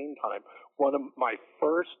people in the meantime. One of my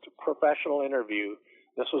first professional interview,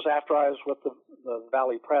 this was after I was with the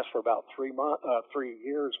Valley Press for about 3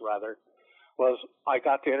 years, was I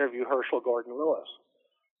got to interview Herschel Gordon Lewis.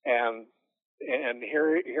 And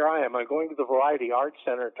here I am. I'm going to the Variety Arts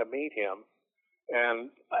Center to meet him, and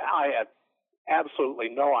I had absolutely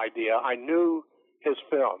no idea. I knew his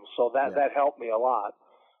films, so that helped me a lot.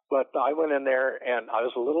 But I went in there, and I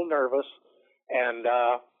was a little nervous, and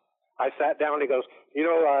I sat down, and he goes,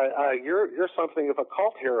 you're something of a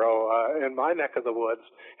cult hero in my neck of the woods.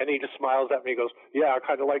 And he just smiles at me and goes, yeah,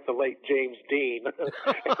 kind of like the late James Dean.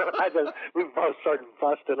 We both started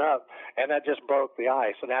busting up, and that just broke the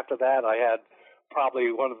ice. And after that, I had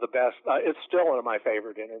probably one of the best, it's still one of my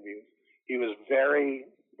favorite interviews. He was very,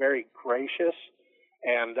 very gracious,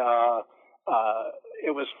 and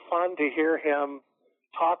it was fun to hear him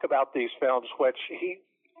talk about these films, which he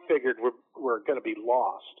figured were going to be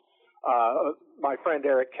lost. My friend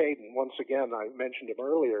Eric Caden, once again, I mentioned him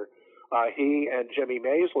earlier, he and Jimmy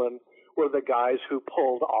Maislin were the guys who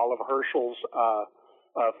pulled all of Herschel's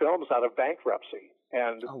films out of bankruptcy.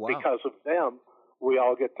 And because of them, we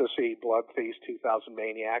all get to see Blood Feast, 2000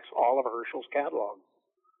 Maniacs, all of Herschel's catalog.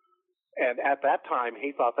 And at that time,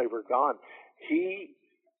 he thought they were gone. He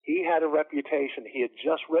had a reputation. He had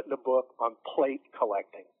just written a book on plate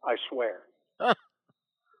collecting, I swear.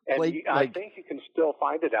 And I think you can still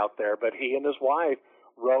find it out there, but he and his wife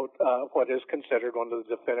wrote what is considered one of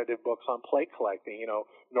the definitive books on plate collecting,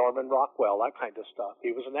 Norman Rockwell, that kind of stuff.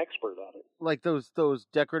 He was an expert at it. Like those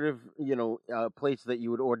decorative, plates that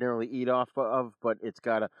you would ordinarily eat off of, but it's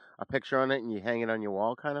got a picture on it and you hang it on your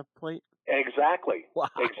wall kind of plate? Exactly. Wow.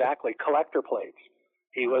 Exactly. Collector plates.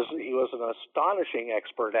 He was an astonishing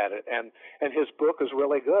expert at it, and his book is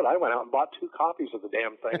really good. I went out and bought 2 copies of the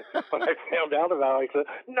damn thing when I found out about it. I said,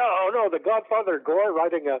 no, the Godfather Gore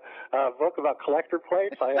writing a book about collector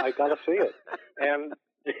plates. I got to see it, and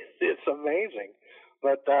it's amazing.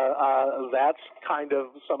 But that's kind of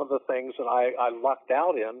some of the things that I lucked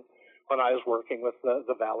out in when I was working with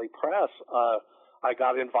the Valley Press. I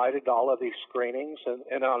got invited to all of these screenings,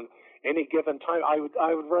 and on any given time, I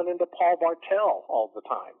would run into Paul Bartel all the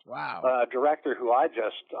time. Wow. A director who I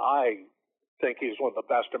think he's one of the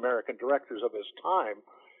best American directors of his time,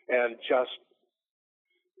 and just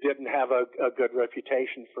didn't have a good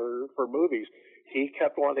reputation for movies. He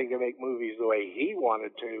kept wanting to make movies the way he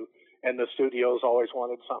wanted to, and the studios always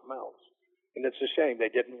wanted something else. And it's a shame they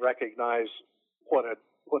didn't recognize what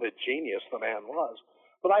a genius the man was.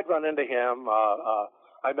 But I'd run into him.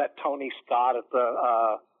 I met Tony Scott at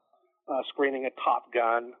the screening of Top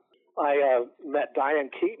Gun. I met Diane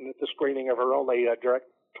Keaton at the screening of her only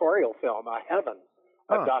directorial film, Heaven,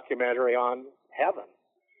 a documentary on heaven.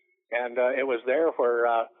 And it was there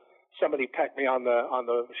where somebody pecked me on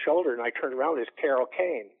the shoulder, and I turned around. It's Carol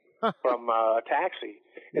Kane from Taxi.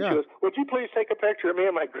 And she goes, would you please take a picture of me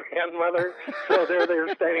and my grandmother? So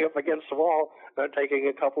they're standing up against the wall, taking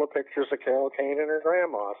a couple of pictures of Carol Kane and her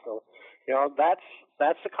grandma. So,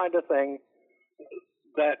 that's the kind of thing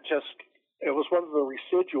that it was one of the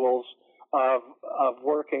residuals of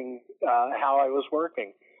working how I was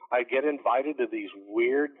working. I'd get invited to these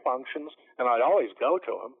weird functions, and I'd always go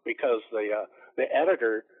to them because the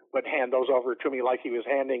editor would hand those over to me like he was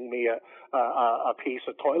handing me a piece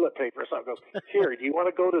of toilet paper. So I goes, here, do you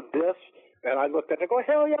want to go to this? And I looked at it and go,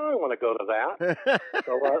 hell yeah, I want to go to that.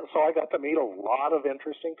 So I got to meet a lot of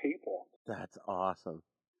interesting people. That's awesome.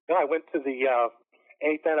 Yeah, I went to the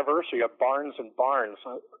 8th anniversary of Barnes and Barnes.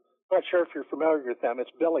 I'm not sure if you're familiar with them. It's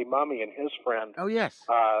Billy Mumy and his friend. Oh, yes.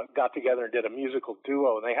 Got together and did a musical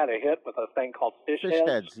duo, and they had a hit with a thing called Fish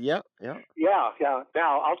Heads. Yep. Yeah.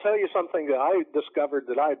 Now, I'll tell you something that I discovered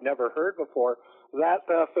that I'd never heard before. That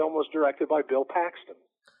film was directed by Bill Paxton.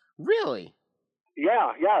 Really?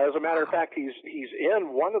 Yeah. As a matter of fact, he's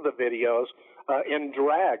in one of the videos in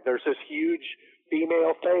drag. There's this huge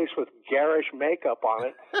female face with garish makeup on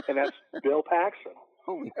it, and that's Bill Paxton.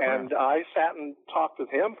 And I sat and talked with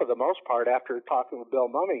him for the most part after talking with Bill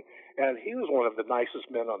Mumy, and he was one of the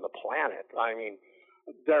nicest men on the planet. I mean,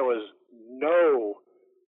 there was no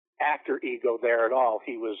actor ego there at all.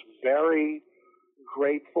 He was very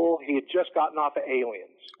grateful. He had just gotten off of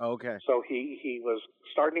Aliens. Okay. So he was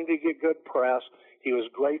starting to get good press. He was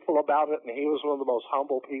grateful about it, and he was one of the most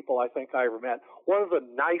humble people I think I ever met. One of the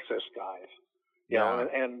nicest guys. You know,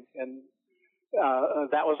 and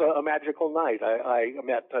that was a magical night. I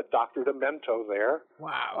met Dr. Demento there.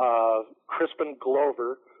 Wow. Crispin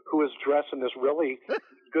Glover, who was dressed in this really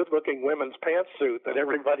good-looking women's pantsuit that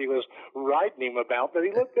everybody was writing him about, but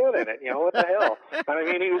he looked good in it. You know, what the hell? I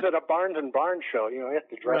mean, he was at a Barnes & Barnes show. You know, he had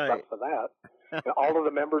to dress up for that. And all of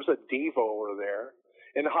the members of Devo were there.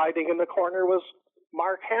 And hiding in the corner was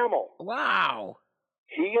Mark Hamill. Wow.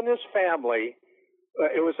 He and his family,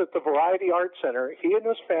 it was at the Variety Art Center, he and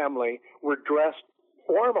his family were dressed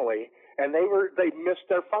formally, and they missed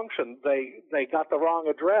their function. They got the wrong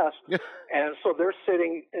address, and so they're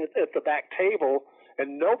sitting at the back table,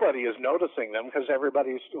 and nobody is noticing them because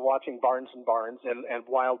everybody's watching Barnes & Barnes and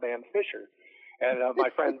Wild Man Fisher. And my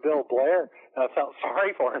friend Bill Blair felt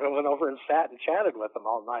sorry for him and went over and sat and chatted with them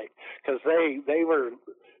all night because they were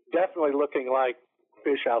definitely looking like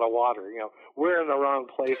fish out of water. You know, we're in the wrong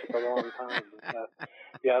place at the wrong time.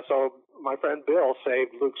 Yeah, so my friend Bill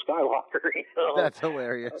saved Luke Skywalker. You know? That's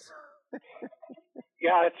hilarious.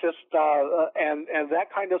 Yeah, it's just and that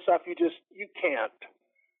kind of stuff you can't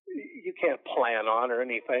plan on or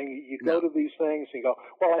anything. You go to these things and you go,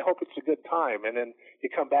 well, I hope it's a good time, and then you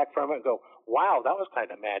come back from it and go, wow, that was kind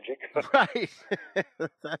of magic. Right.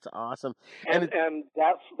 That's awesome. And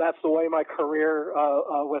that's the way my career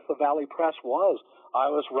with the Valley Press was. I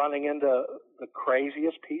was running into the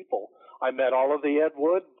craziest people. I met all of the Ed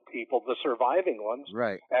Wood people, the surviving ones.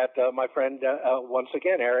 Right. At my friend, once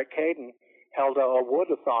again, Eric Caden, held a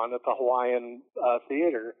Woodathon at the Hawaiian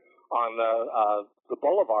Theater on the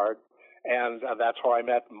Boulevard, and that's where I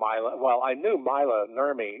met Mila. Well, I knew Mila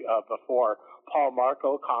Nurmi before. Paul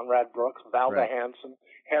Marco, Conrad Brooks, Valda Hansen,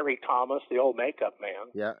 Harry Thomas, the old makeup man.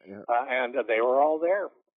 Yeah. And they were all there.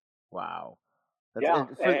 Wow.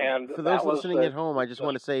 For those listening at home, I just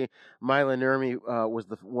want to say Mila Nurmi was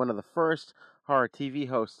one of the first horror TV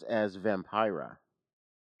hosts as Vampira.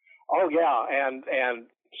 Oh yeah, and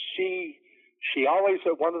she always,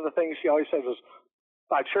 one of the things she always says was,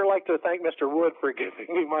 I'd sure like to thank Mr. Wood for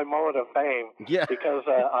giving me my moment of fame. Yeah. Because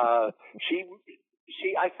I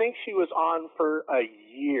think she was on for a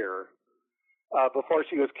year before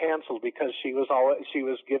she was canceled because she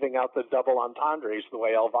was giving out the double entendres the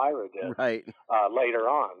way Elvira did. Right. Later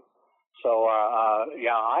on. So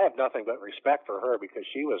yeah, I have nothing but respect for her because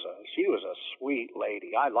she was a sweet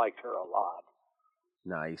lady. I liked her a lot.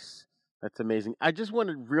 Nice. That's amazing. I just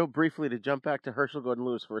wanted real briefly to jump back to Herschel Gordon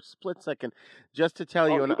Lewis for a split second just to tell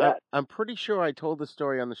you, and I'm pretty sure I told the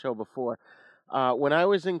story on the show before. When I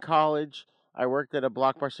was in college, I worked at a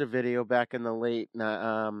Blockbuster Video back in the late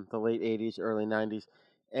 80s, early 90s.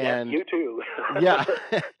 And yeah, you too. Yeah.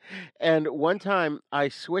 And one time I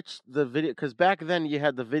switched the video, because back then you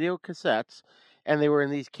had the video cassettes, and they were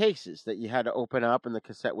in these cases that you had to open up, and the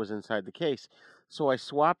cassette was inside the case. So I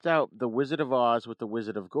swapped out the Wizard of Oz with the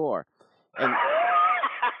Wizard of Gore. And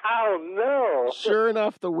oh, no. Sure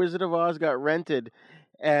enough, the Wizard of Oz got rented,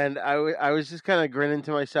 and I was just kind of grinning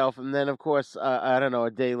to myself. And then, of course, I don't know,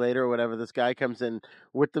 a day later or whatever, this guy comes in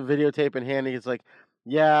with the videotape in hand. He's like,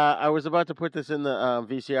 yeah, I was about to put this in the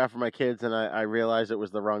VCR for my kids, and I realized it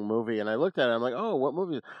was the wrong movie. And I looked at it, I'm like, oh, what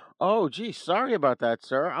movie? Oh, gee, sorry about that,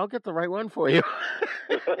 sir. I'll get the right one for you.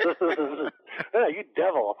 Yeah, you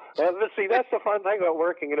devil. See, that's the fun thing about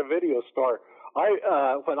working in a video store.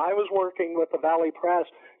 When I was working with the Valley Press,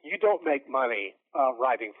 you don't make money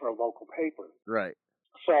writing for a local paper. Right.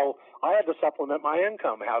 So I had to supplement my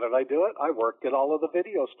income. How did I do it? I worked at all of the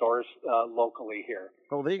video stores locally here.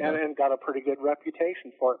 Oh, there you go. And got a pretty good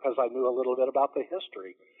reputation for it because I knew a little bit about the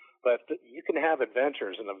history. But you can have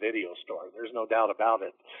adventures in a video store. There's no doubt about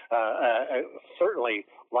it. Certainly,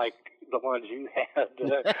 like the ones you had.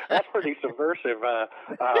 That's pretty subversive,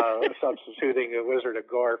 substituting a Wizard of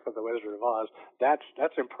Gore for the Wizard of Oz. That's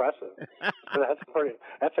impressive.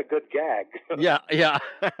 That's a good gag. Yeah.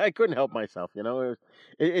 I couldn't help myself, you know.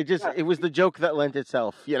 It was the joke that lent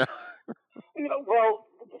itself, you know. Well,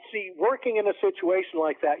 see, working in a situation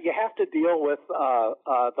like that, you have to deal with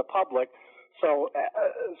the public. So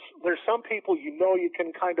there's some people you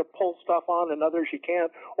can kind of pull stuff on and others you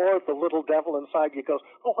can't. Or if the little devil inside you goes,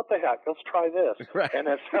 oh, what the heck, let's try this. Right. And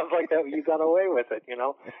it sounds like that you got away with it, you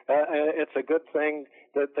know. It's a good thing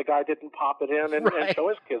that the guy didn't pop it in and show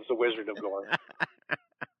his kids the Wizard of Gore.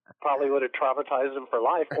 Probably would have traumatized them for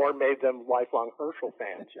life or made them lifelong Herschel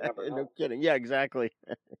fans. You never know. No kidding. Yeah, exactly.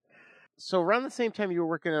 So around the same time you were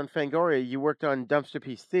working on Fangoria, you worked on Dumpster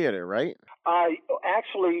Piece Theater, right?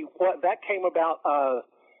 Actually, that came about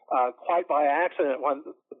quite by accident. When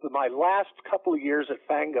my last couple of years at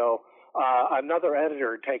Fango, another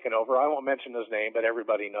editor had taken over. I won't mention his name, but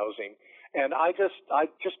everybody knows him. And I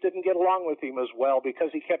just didn't get along with him as well because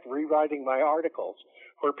he kept rewriting my articles.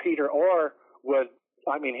 Where Peter Orr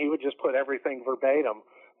he would just put everything verbatim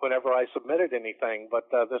whenever I submitted anything. But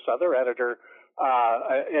this other editor,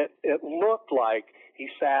 it looked like he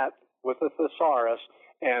sat with a thesaurus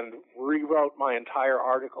and rewrote my entire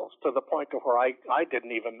articles to the point to where I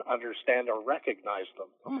didn't even understand or recognize them.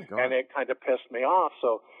 Oh my God. And it kind of pissed me off.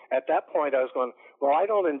 So at that point I was going, well, I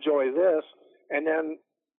don't enjoy this. And then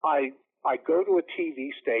I go to a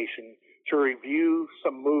TV station to review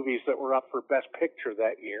some movies that were up for Best Picture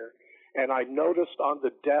that year. And I noticed on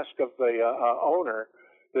the desk of the owner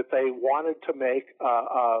that they wanted to make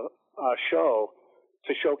a show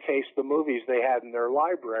to showcase the movies they had in their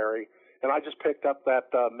library. And I just picked up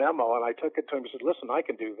that memo and I took it to him and said, listen, I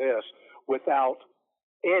can do this without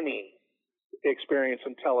any experience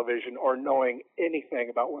in television or knowing anything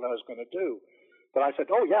about what I was going to do. But I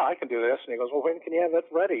said, oh, yeah, I can do this. And he goes, well, when can you have it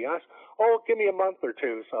ready? And I said, oh, give me a month or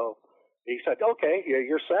two. So he said, okay,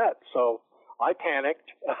 you're set. So I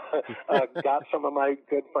panicked, got some of my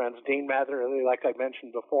good friends, Dean Matherly, like I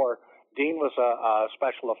mentioned before. Dean was a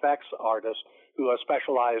special effects artist who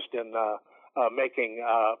specialized in making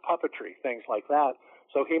puppetry, things like that.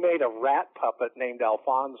 So he made a rat puppet named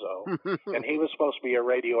Alfonso, and he was supposed to be a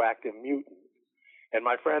radioactive mutant. And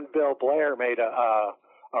my friend Bill Blair made a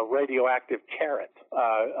radioactive carrot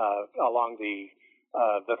along the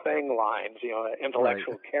thing lines,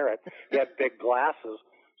 intellectual carrot. He had big glasses.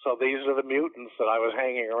 So these are the mutants that I was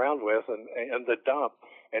hanging around with in the dump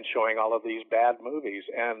and showing all of these bad movies.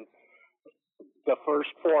 And the first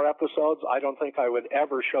 4 episodes, I don't think I would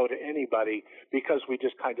ever show to anybody because we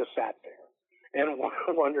just kind of sat there and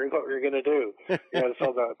wondering what we were going to do.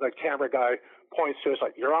 So the camera guy points to us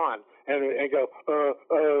like, you're on. And go,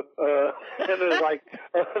 and it was like,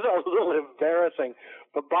 it was a little embarrassing.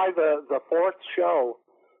 But by the 4th show,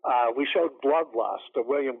 we showed Bloodlust,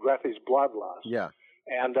 William Greffy's Bloodlust. Yeah.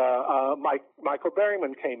 And Michael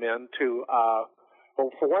Berryman came in to, well,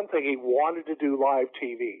 for one thing, he wanted to do live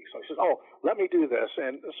TV. So he says, oh, let me do this.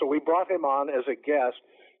 And so we brought him on as a guest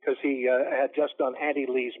because he had just done Auntie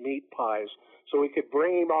Lee's Meat Pies. So we could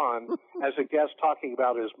bring him on as a guest talking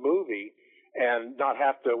about his movie and not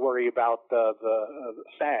have to worry about the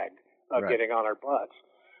SAG getting on our butts.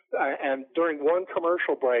 And during one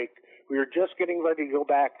commercial break, we were just getting ready to go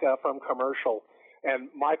back from commercial, and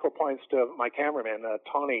Michael points to my cameraman,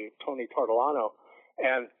 Tony Tortolano,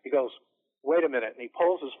 and he goes, wait a minute. And he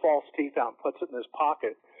pulls his false teeth out and puts it in his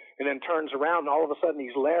pocket, and then turns around, and all of a sudden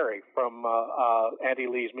he's Larry from Auntie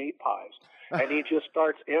Lee's Meat Pies. And he just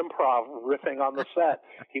starts improv riffing on the set.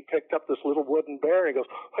 He picked up this little wooden bear, and he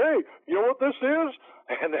goes, hey, you know what this is?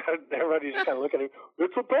 And everybody's just kind of looking at him,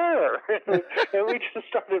 it's a bear. And we just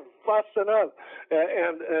started fussing up.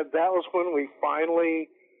 And that was when we finally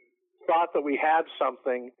thought that we had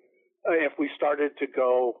something if we started to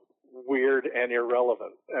go weird and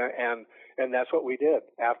irrelevant. And that's what we did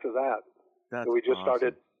after that. That's we just awesome.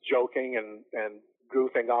 started joking and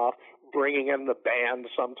goofing off, bringing in the band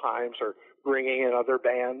sometimes or bringing in other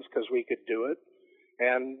bands because we could do it.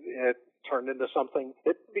 And it turned into something.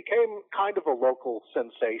 It became kind of a local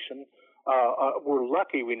sensation. We're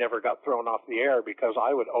lucky we never got thrown off the air because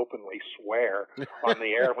I would openly swear on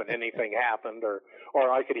the air when anything happened, or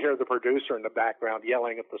I could hear the producer in the background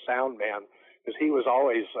yelling at the sound man because he was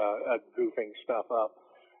always goofing stuff up.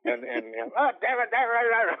 And oh, damn it,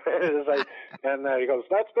 and he goes,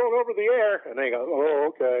 that's going over the air. And they go, oh,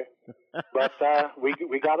 okay. But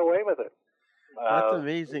we got away with it. That's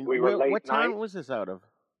amazing. We were late what time night. was this out of?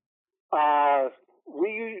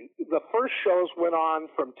 The first shows went on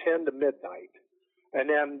from 10 to midnight, and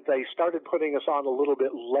then they started putting us on a little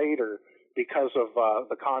bit later because of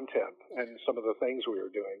the content and some of the things we were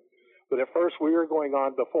doing. But at first we were going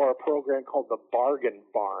on before a program called The Bargain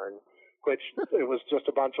Barn, which it was just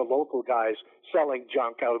a bunch of local guys selling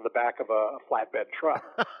junk out of the back of a flatbed truck.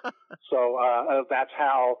 So that's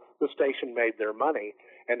how the station made their money.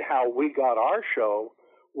 And how we got our show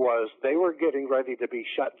was they were getting ready to be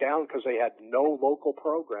shut down because they had no local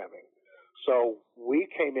programming. So we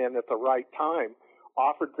came in at the right time,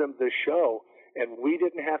 offered them this show, and we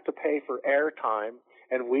didn't have to pay for airtime,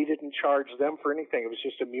 and we didn't charge them for anything. It was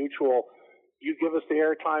just a mutual, you give us the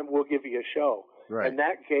airtime, we'll give you a show. Right. And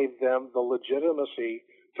that gave them the legitimacy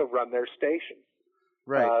to run their station.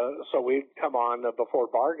 Right. So we'd come on before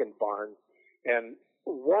Bargain Barn, and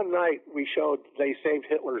one night we showed They Saved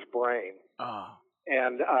Hitler's Brain. Oh.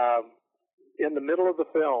 And in the middle of the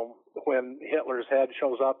film, when Hitler's head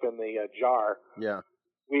shows up in the jar. Yeah.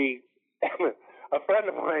 A friend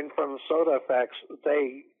of mine from Soda Effects,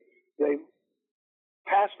 they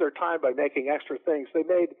passed their time by making extra things. They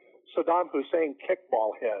made Saddam Hussein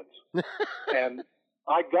kickball heads. And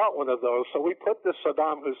I got one of those, so we put this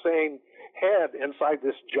Saddam Hussein head inside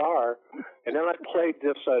this jar, and then I played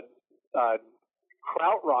this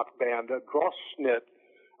krautrock band, a Grossschnitt,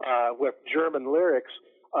 with German lyrics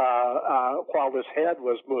while this head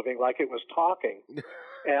was moving like it was talking.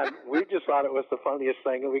 And we just thought it was the funniest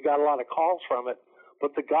thing, and we got a lot of calls from it.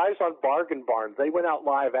 But the guys on Bargain Barn, they went out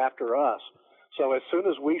live after us. So as soon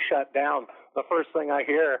as we shut down, the first thing I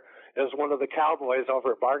hear is one of the cowboys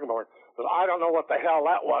over at Bargain Barn. I don't know what the hell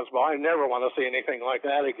that was, but I never want to see anything like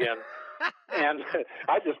that again. And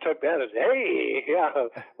I just took that as, hey, yeah,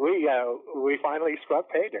 we finally struck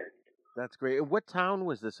pay dirt. That's great. And what town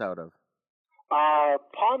was this out of?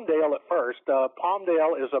 Palmdale at first.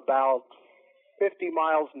 Palmdale is about 50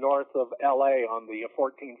 miles north of L.A. on the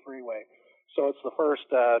 14 freeway. So it's the first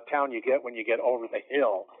town you get when you get over the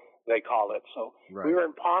hill, they call it. So right. We were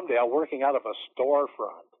in Palmdale working out of a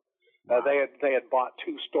storefront. Wow. They had bought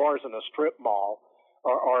 2 stores in a strip mall,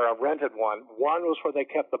 or a rented one. One was where they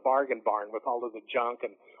kept the Bargain Barn with all of the junk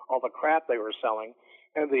and all the crap they were selling,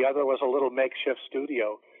 and the other was a little makeshift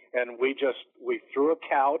studio. And we threw a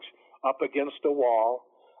couch up against a wall.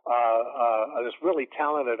 This really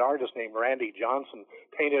talented artist named Randy Johnson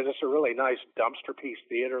painted us a really nice Dumpster Piece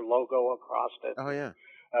Theater logo across it. Oh yeah.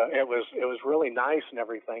 It was really nice and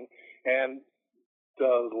everything. And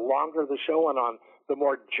the longer the show went on, the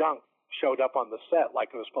more junk showed up on the set, like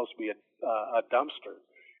it was supposed to be a dumpster.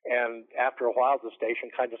 And after a while, the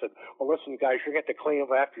station kind of said, "Well, listen, guys, you're going to have to clean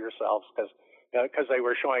up after yourselves," because they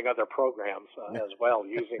were showing other programs as well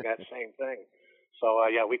using that same thing. So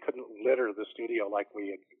yeah, we couldn't litter the studio like we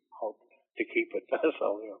had hoped to keep it.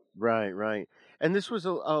 So yeah. Right. And this was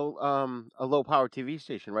a low power TV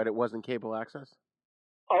station, right? It wasn't cable access.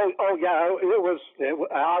 Oh yeah, it was.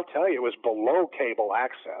 I'll tell you, it was below cable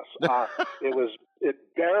access. It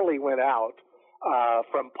barely went out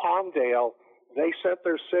from Palmdale. They sent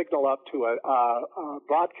their signal up to a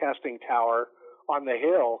broadcasting tower on the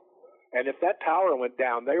hill, and if that tower went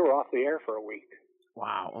down, they were off the air for a week.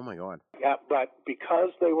 Wow! Oh my God! Yeah, but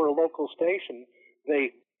because they were a local station,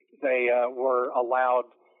 they were allowed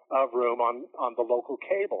room on the local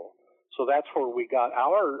cable. So that's where we got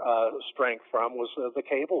our strength from, was the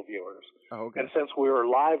cable viewers. Oh, okay. And since we were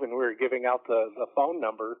live and we were giving out the phone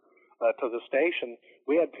number to the station,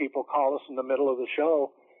 we had people call us in the middle of the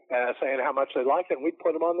show saying how much they liked it, and we'd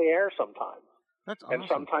put them on the air sometimes. That's awesome. And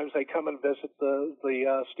sometimes they come and visit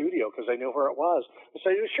the studio because they knew where it was. They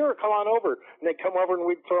say, "Sure, come on over." And they'd come over and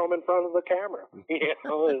we'd throw them in front of the camera. You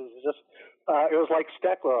know, it was just, it was like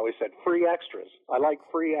Steckler always said, free extras. I like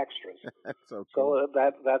free extras. That's so cool. So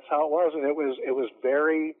that's how it was. And it was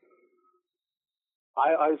very,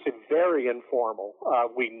 I would say very informal.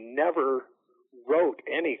 We never wrote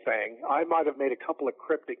anything. I might have made a couple of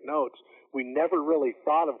cryptic notes. We never really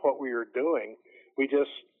thought of what we were doing. We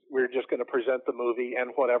were just going to present the movie,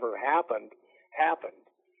 and whatever happened.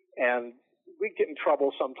 And we'd get in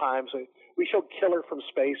trouble sometimes. We showed Killer from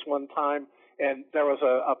Space one time, and there was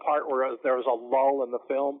a part where there was a lull in the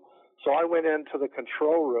film. So I went into the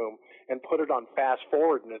control room and put it on fast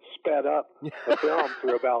forward, and it sped up the film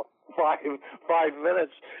through about 5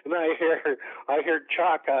 minutes. And I hear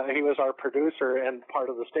Chuck, he was our producer and part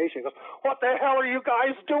of the station. He goes, "What the hell are you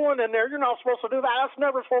guys doing in there? You're not supposed to do that. That's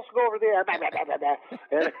never supposed to go over the air."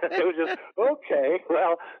 And it was just, okay,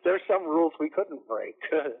 well, there's some rules we couldn't break.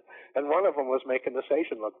 And one of them was making the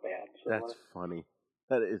station look bad. So that's funny.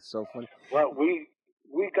 That is so funny. Well, we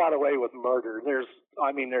got away with murder. There's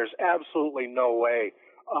absolutely no way.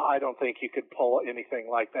 I don't think you could pull anything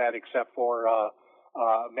like that except for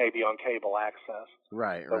maybe on cable access.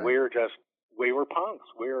 Right. But we were punks.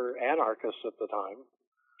 We were anarchists at the time.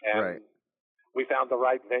 And we found the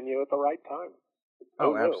right venue at the right time.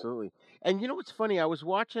 Oh, absolutely. And you know what's funny? I was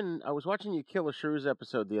watching your Killer Shrews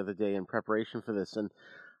episode the other day in preparation for this, and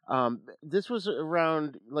this was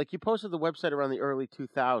around, like, you posted the website around the early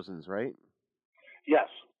 2000s, right? Yes.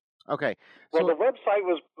 Okay. Well, the website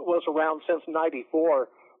was around since '94,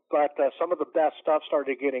 but some of the best stuff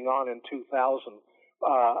started getting on in 2000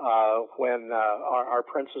 when our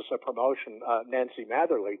princess of promotion, Nancy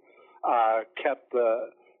Matherly,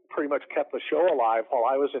 pretty much kept the show alive while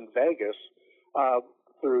I was in Vegas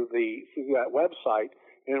through that website.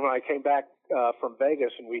 And when I came back from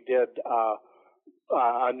Vegas and we did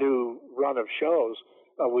a new run of shows,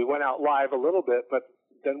 we went out live a little bit, but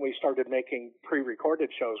then we started making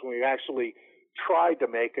pre-recorded shows. We actually tried to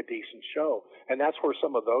make a decent show. And that's where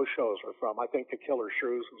some of those shows are from. I think The Killer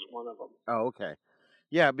Shrews was one of them. Oh, okay.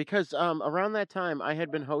 Yeah, because around that time, I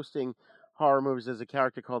had been hosting horror movies as a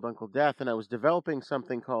character called Uncle Death, and I was developing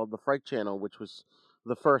something called the Fright Channel, which was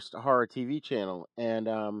the first horror TV channel. And,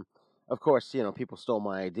 of course, people stole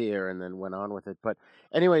my idea and then went on with it. But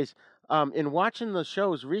anyways, in watching the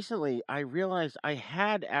shows recently, I realized I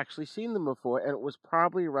had actually seen them before, and it was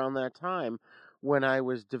probably around that time when I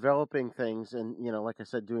was developing things and, like I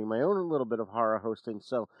said, doing my own little bit of horror hosting.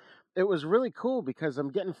 So it was really cool because I'm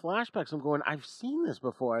getting flashbacks. I'm going, I've seen this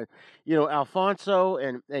before. Alfonso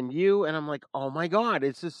and you, and I'm like, oh my God,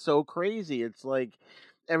 it's just so crazy. It's like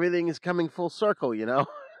everything is coming full circle,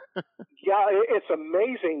 Yeah, it's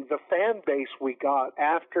amazing the fan base we got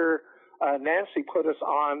after Nancy put us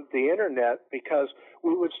on the internet, because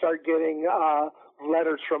we would start getting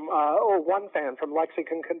letters from, one fan from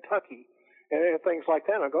Lexington, Kentucky, and things like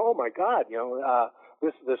that. And I go, oh my God,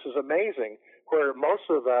 this is amazing. Where most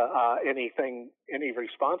of the any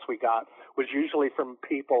response we got was usually from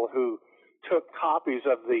people who took copies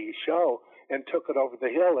of the show and took it over the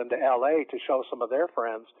hill into L.A. to show some of their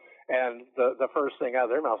friends. And the first thing out of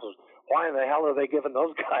their mouth was, why in the hell are they giving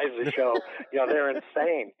those guys a show? They're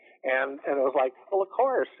insane. And it was like, well, of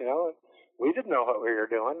course, we didn't know what we were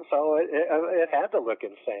doing, so it had to look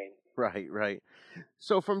insane. Right.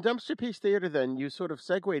 So from Dumpster Piece Theater, then, you sort of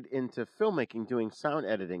segued into filmmaking, doing sound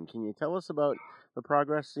editing. Can you tell us about the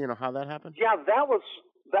progress, how that happened? Yeah, that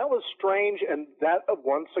was strange, and that,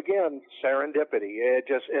 once again, serendipity.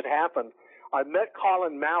 It happened. I met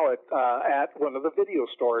Colin Mallett at one of the video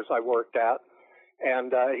stores I worked at,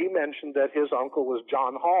 and he mentioned that his uncle was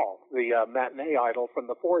John Hall, the matinee idol from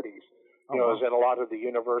the 40s. Was in a lot of the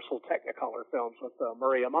Universal Technicolor films with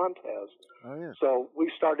Maria Montez. Oh, yeah. So we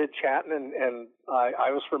started chatting, and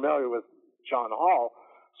I was familiar with John Hall,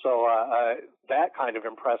 so that kind of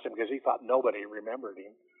impressed him because he thought nobody remembered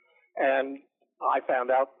him. And I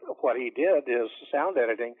found out what he did is sound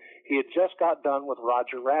editing. He had just got done with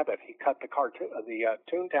Roger Rabbit. He cut the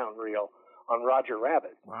Toontown reel on Roger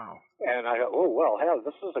Rabbit. Wow. And I go, oh, well, hell,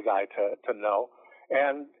 this is a guy to know.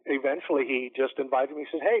 And eventually he just invited me.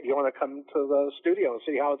 He said, hey, do you want to come to the studio and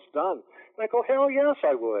see how it's done? And I go, hell yes,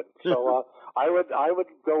 I would. So I would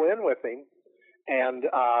go in with him, and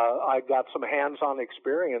I got some hands-on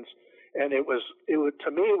experience. And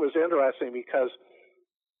to me it was interesting because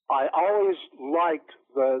I always liked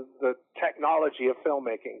the technology of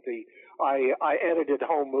filmmaking. I edited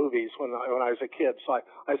home movies when I was a kid, so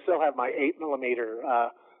I still have my 8mm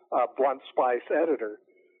blunt splice editor.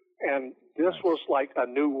 And this was like a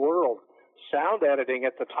new world. Sound editing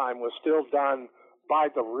at the time was still done by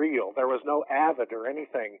the reel. There was no Avid or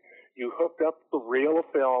anything. You hooked up the reel of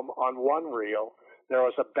film on one reel. There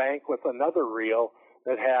was a bank with another reel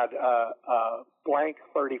that had a blank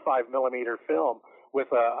 35mm film with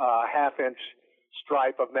a half-inch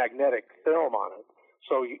stripe of magnetic film on it.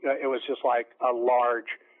 So it was just like a large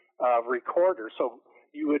recorder. So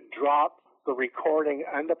you would drop the recording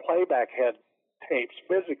and the playback head tapes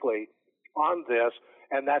physically on this,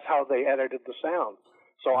 and that's how they edited the sound.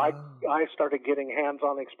 So I started getting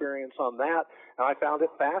hands-on experience on that, and I found it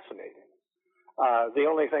fascinating. The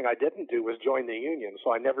only thing I didn't do was join the union,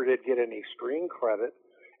 so I never did get any screen credit,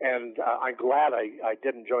 and I'm glad I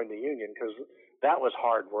didn't join the union because that was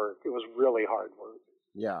hard work. It was really hard work.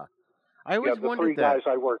 Yeah. I always wondered the three guys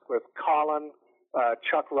I worked with, Colin,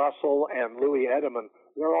 Chuck Russell, and Louis Edelman,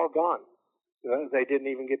 they're all gone. They didn't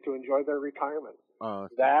even get to enjoy their retirement.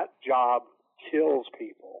 That job kills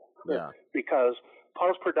people. Yeah. Because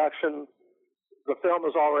post-production, the film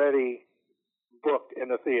is already booked in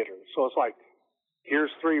the theater. So it's like,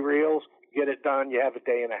 here's 3 reels, get it done, you have a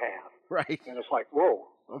day and a half. Right. And it's like, whoa.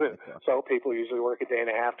 So people usually work a day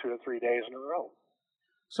and a half, 2 to 3 days in a row.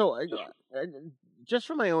 So just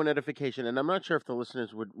for my own edification, and I'm not sure if the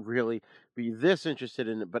listeners would really be this interested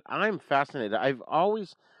in it, but I'm fascinated. I've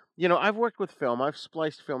always... I've worked with film. I've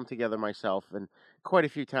spliced film together myself and quite a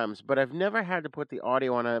few times, but I've never had to put the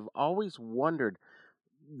audio on. I've always wondered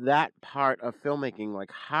that part of filmmaking,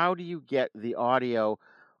 like how do you get the audio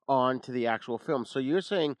onto the actual film? So you're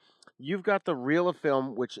saying you've got the reel of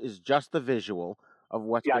film, which is just the visual of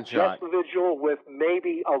what's been shot. Yeah, just the visual with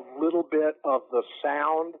maybe a little bit of the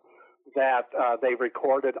sound that they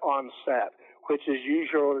recorded on set, which is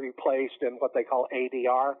usually placed in what they call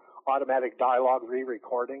ADR, automatic dialogue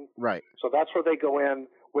re-recording. Right. So that's where they go in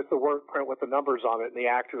with the work print with the numbers on it, and the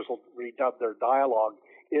actors will redub their dialogue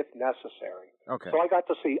if necessary. Okay. So I got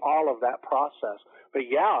to see all of that process. But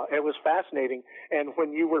yeah, it was fascinating. And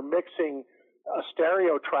when you were mixing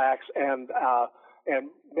stereo tracks and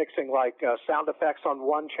mixing like sound effects on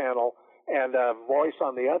one channel and a voice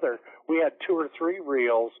on the other. We had 2 or 3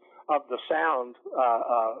 reels of the sound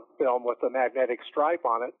film with the magnetic stripe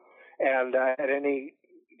on it, and at any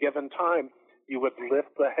given time, you would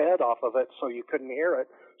lift the head off of it so you couldn't hear it,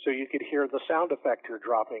 so you could hear the sound effect you're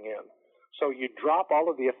dropping in. So you drop all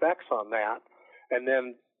of the effects on that, and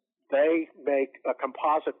then they make a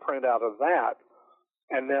composite print out of that,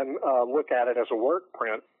 and then look at it as a work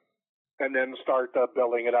print, and then start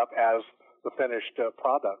building it up as the finished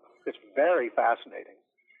product. It's very fascinating.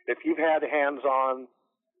 If you've had hands-on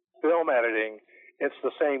film editing, it's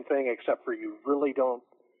the same thing, except for you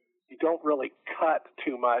don't really cut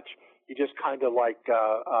too much. You just kind of like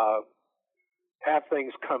have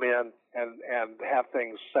things come in and have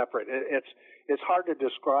things separate. It's hard to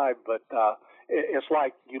describe, but it's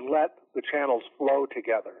like you let the channels flow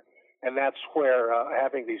together, and that's where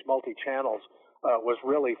having these multi-channels was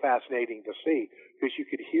really fascinating to see, because you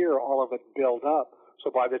could hear all of it build up. So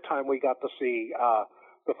by the time we got to see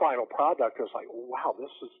the final product, it was like, wow,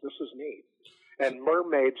 this is neat. And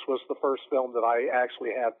Mermaids was the first film that I actually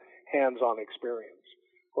had hands-on experience,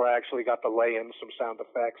 where I actually got to lay in some sound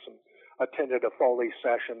effects and attended a Foley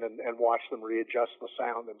session and watched them readjust the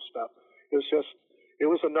sound and stuff. It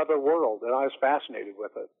was another world, and I was fascinated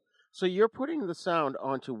with it. So you're putting the sound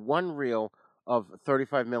onto one reel of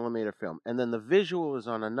 35 millimeter film, and then the visual is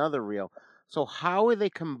on another reel. So how are they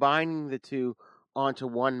combining the two onto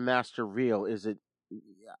one master reel?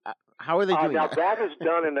 How are they doing now that? That is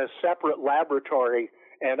done in a separate laboratory,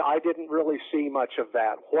 and I didn't really see much of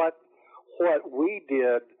that. What we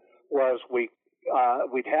did was we'd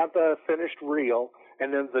have the finished reel,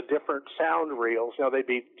 and then the different sound reels. They'd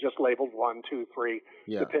be just labeled 1, 2, 3,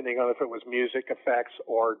 depending on if it was music, effects,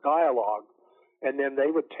 or dialogue. And then they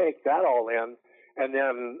would take that all in, and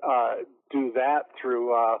then do that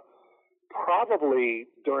through probably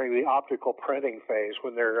during the optical printing phase,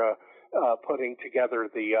 when they're putting together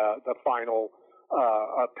the final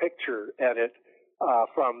picture edit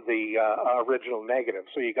from the original negative.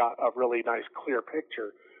 So you got a really nice clear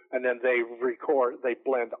picture, and then they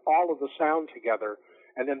blend all of the sound together,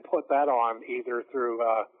 and then put that on either through,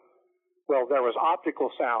 there was optical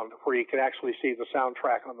sound where you could actually see the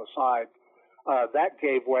soundtrack on the side. That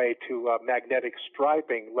gave way to magnetic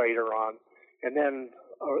striping later on, and then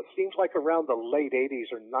it seems like around the late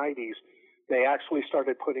 80s or 90s, they actually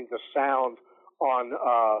started putting the sound on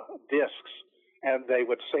discs, and they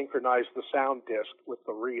would synchronize the sound disc with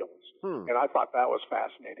the reels. And I thought that was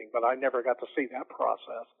fascinating, but I never got to see that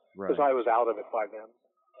process because I was out of it by then.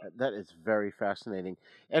 That is very fascinating.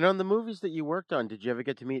 And on the movies that you worked on, did you ever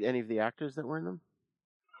get to meet any of the actors that were in them?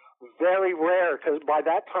 Very rare, because by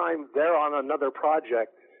that time they're on another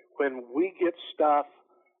project. When we get stuff,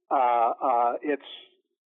 it's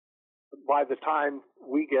by the time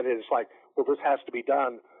we get it, it's like, well, this has to be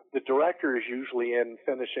done. The director is usually in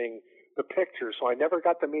finishing the picture, so I never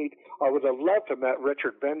got to meet. I would have loved to have met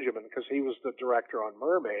Richard Benjamin, because he was the director on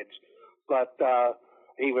Mermaids, but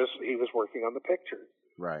he was working on the picture.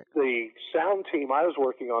 Right. The sound team I was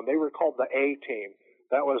working on, they were called the A Team.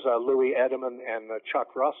 That was Louis Edelman and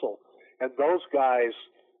Chuck Russell, and those guys,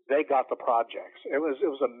 they got the projects. It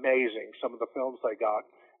was amazing, some of the films they got,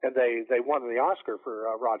 and they won the Oscar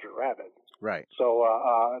for Roger Rabbit. Right. So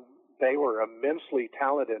they were immensely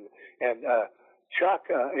talented, and Chuck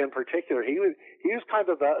in particular, he was kind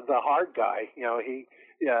of the hard guy.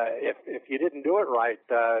 If you didn't do it right,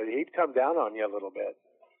 he'd come down on you a little bit.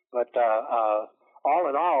 But all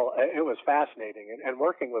in all, it was fascinating, and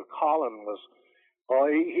working with Colin was. Well,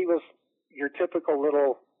 he was your typical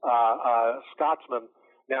little Scotsman.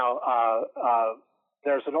 Now,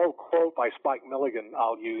 there's an old quote by Spike Milligan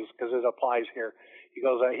I'll use because it applies here. He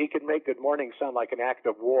goes, he could make Good Morning sound like an act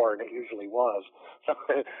of war, and it usually was.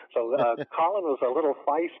 So Colin was a little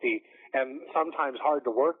feisty and sometimes hard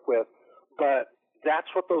to work with, but that's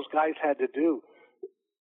what those guys had to do.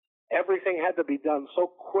 Everything had to be done so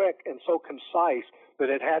quick and so concise that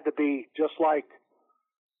it had to be just like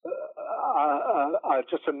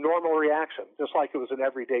just a normal reaction, just like it was an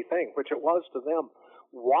everyday thing, which it was to them.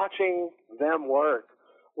 Watching them work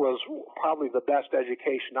was probably the best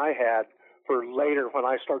education I had for later when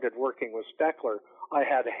I started working with Steckler. I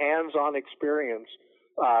had hands-on experience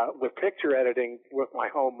with picture editing with my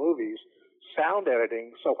home movies, sound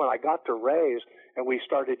editing. So when I got to Ray's and we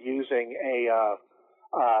started using a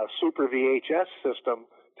Super VHS system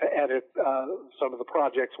to edit some of the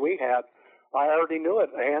projects we had, I already knew it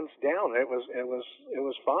hands down. It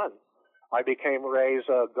was fun. I became Ray's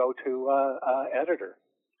go-to editor.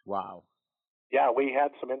 Wow. Yeah, we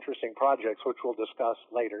had some interesting projects, which we'll discuss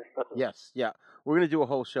later. Yes, yeah. We're going to do a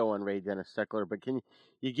whole show on Ray Dennis Steckler, but can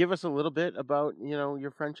you give us a little bit about,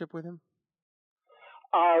 your friendship with him?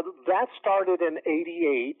 That started in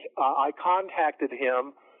 '88. I contacted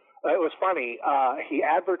him. It was funny. He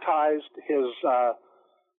advertised his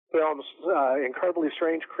films, Incredibly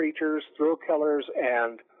Strange Creatures, Thrill Killers,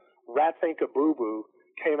 and Rat Think a Boo Boo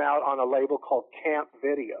came out on a label called Camp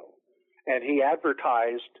Video. And he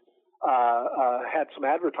advertised, had some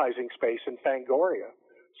advertising space in Fangoria.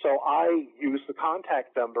 So I used the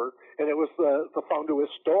contact number, and it was the phone to his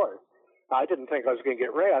store. I didn't think I was going to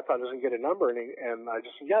get Ray. I thought I was going to get a number, and I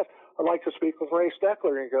just said, yes, I'd like to speak with Ray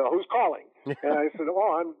Steckler. And he goes, who's calling? And I said,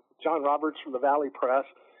 well, I'm John Roberts from the Valley Press.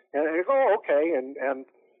 And he goes, oh, okay. And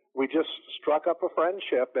we just struck up a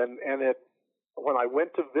friendship. And when I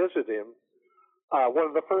went to visit him, one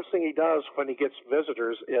of the first thing he does when he gets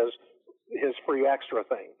visitors is his free extra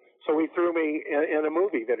thing. So he threw me in a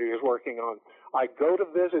movie that he was working on. I go to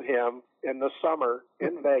visit him in the summer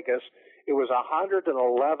in Vegas. It was 111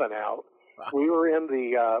 out. We were in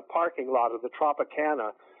the parking lot of the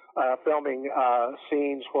Tropicana filming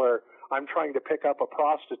scenes where I'm trying to pick up a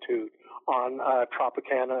prostitute on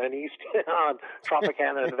Tropicana and on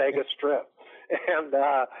Tropicana and Vegas Strip. And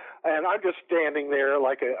I'm just standing there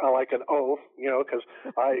like an oaf, because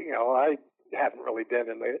I hadn't really been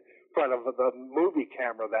in the front of the movie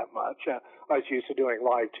camera that much. I was used to doing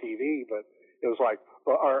live TV, but it was like,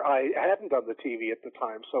 or I hadn't done the TV at the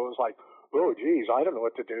time, so it was like, oh, geez, I don't know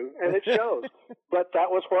what to do, and it shows. But that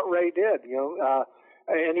was what Ray did.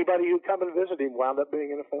 Anybody who'd come and visit him wound up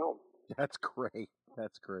being in a film. That's great.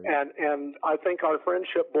 That's great. And I think our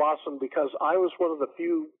friendship blossomed because I was one of the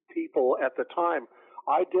few people at the time.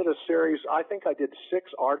 I did a series. I think I did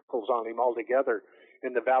 6 articles on him altogether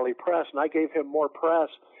in the Valley Press, and I gave him more press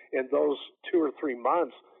in those 2 or 3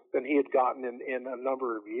 months than he had gotten in a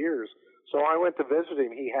number of years. So I went to visit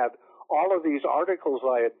him. He had all of these articles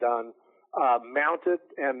I had done mounted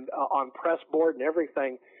and on press board and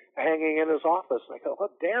everything hanging in his office. And I go, oh,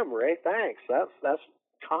 damn, Ray, thanks. That's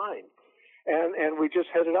kind. And we just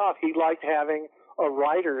hit it off. He liked having a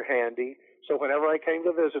writer handy. So whenever I came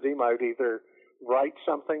to visit him, I would either write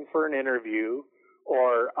something for an interview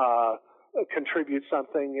or contribute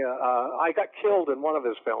something. I got killed in one of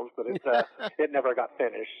his films, but it never got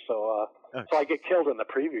finished. So I get killed in the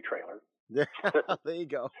preview trailer. There you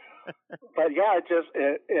go. But yeah,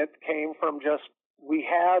 it came from just, we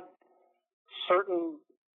had certain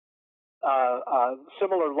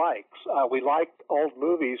similar likes. We liked old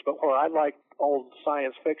movies, but where I liked old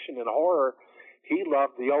science fiction and horror, he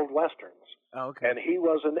loved the old westerns. Okay. And he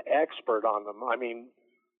was an expert on them. I mean,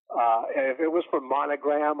 if it was from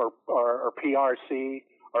Monogram or PRC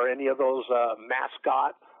or any of those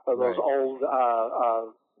Mascot or those old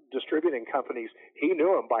distributing companies, he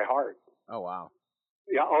knew them by heart. Oh, wow.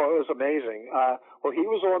 Yeah, it was amazing. Well, he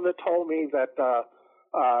was the one that told me that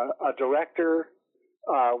a director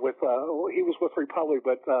he was with Republic,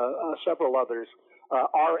 but several others,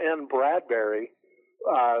 R.N. Bradbury,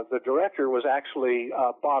 the director, was actually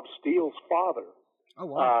Bob Steele's father. Oh,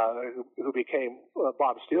 wow. Who became,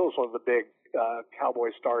 Bob Steele was one of the big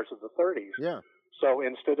cowboy stars of the 30s. Yeah. So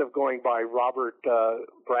instead of going by Robert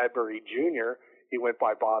Bradbury Jr., he went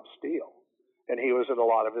by Bob Steele. And he was in a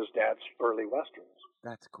lot of his dad's early westerns.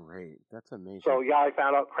 That's great. That's amazing. So, yeah, I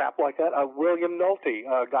found out crap like that. William Nolte,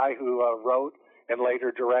 a guy who wrote and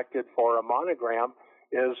later directed for a Monogram,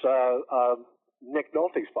 is Nick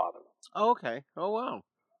Nolte's father. Oh, okay. Oh, wow.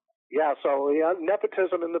 Yeah, so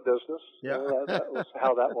nepotism in the business. Yeah. That was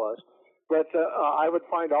how that was. But I would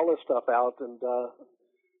find all this stuff out, and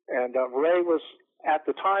Ray was, at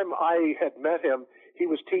the time I had met him, he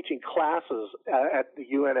was teaching classes at the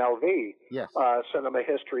UNLV, yes. Cinema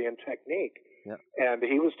History and Technique. Yeah. And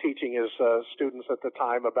he was teaching his students at the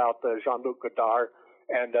time about Jean-Luc Godard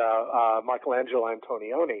and Michelangelo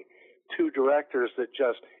Antonioni, 2 directors that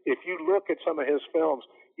just, if you look at some of his films,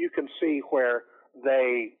 you can see where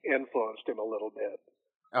they influenced him a little bit.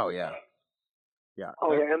 Oh, yeah. Yeah.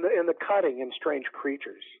 Oh, yeah, and the cutting in Strange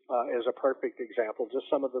Creatures is a perfect example, just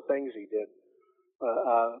some of the things he did.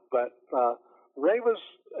 But Ray was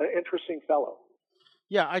an interesting fellow.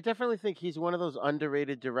 Yeah, I definitely think he's one of those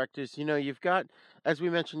underrated directors. You've got, as we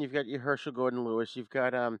mentioned, you've got your Herschel Gordon-Lewis, you've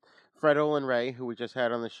got Fred Olen Ray, who we just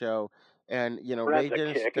had on the show, and Ray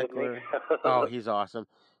Dennis Stickler. Oh, he's awesome.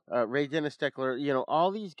 Ray Dennis Stickler,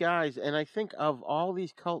 all these guys, and I think of all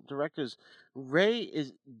these cult directors, Ray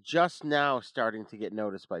is just now starting to get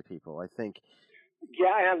noticed by people, I think.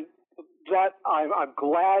 Yeah, and that I'm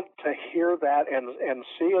glad to hear that and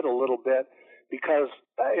see it a little bit, because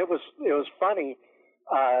it was funny.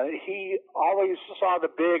 He always saw the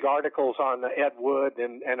big articles on Ed Wood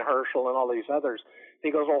and Herschel and all these others.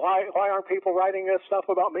 He goes, well, why aren't people writing this stuff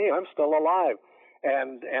about me? I'm still alive.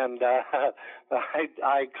 And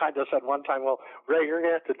I kind of said one time, well, Ray, you're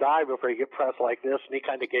going to have to die before you get pressed like this. And he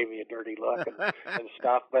kind of gave me a dirty look and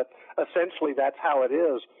stuff. But essentially, that's how it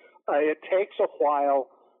is. It takes a while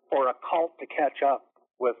for a cult to catch up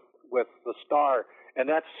with the star, and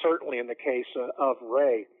that's certainly in the case of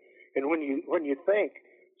Ray. And when you think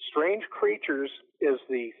Strange Creatures is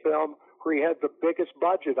the film where he had the biggest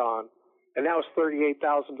budget on, and that was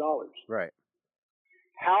 $38,000. Right.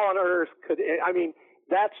 How on earth could I mean?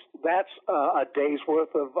 That's a day's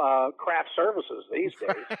worth of craft services these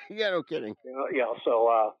days. Yeah, no kidding.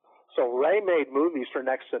 So Ray made movies for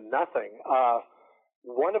next to nothing.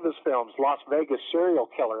 One of his films, Las Vegas Serial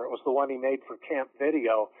Killer, it was the one he made for Camp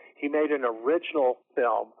Video. He made an original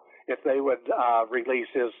film if they would release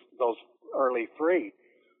those early three.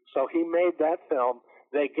 So he made that film.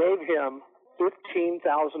 They gave him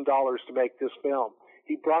 $15,000 to make this film.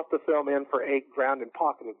 He brought the film in for $8,000 and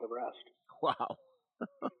pocketed the rest. Wow.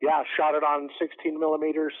 Yeah, shot it on 16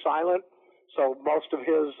 millimeter silent. So most of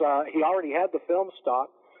his, he already had the film stock.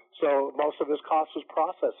 So most of his cost was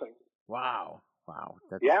processing. Wow.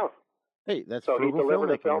 That's, yeah. Hey, that's so he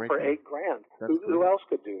delivered a film right for there. $8,000. Who else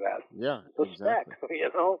could do that? Yeah, the exactly. spec, you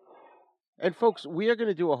know. And folks, we are going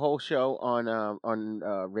to do a whole show on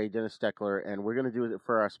Ray Dennis Steckler, and we're going to do it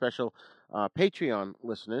for our special Patreon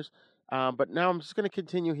listeners. But now I'm just going to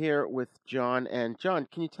continue here with John. And John,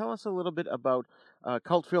 can you tell us a little bit about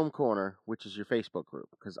Cult Film Corner, which is your Facebook group?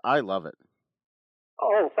 Because I love it.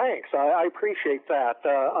 Oh, thanks. I appreciate that.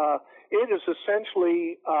 It is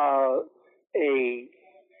essentially a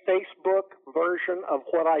Facebook version of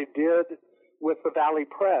what I did with the Valley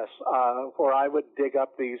Press, where I would dig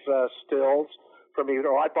up these stills from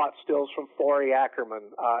I bought stills from Forey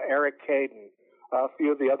Ackerman, Eric Caden, a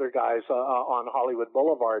few of the other guys on Hollywood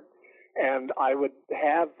Boulevard, and I would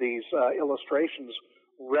have these illustrations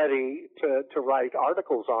ready to write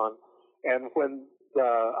articles on. And when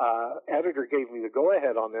the editor gave me the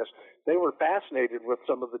go-ahead on this, they were fascinated with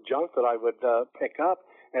some of the junk that I would pick up,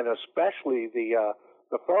 and especially the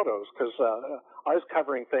photos, because I was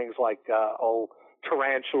covering things like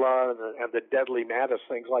tarantula and the deadly mantis,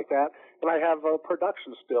 things like that, and I have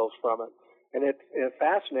production stills from it, and it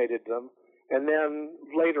fascinated them. And then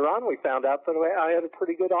later on, we found out that I had a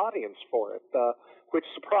pretty good audience for it, which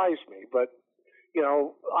surprised me. But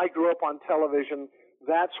I grew up on television.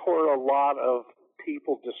 That's where a lot of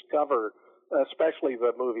people discover, especially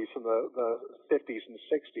the movies from the 50s and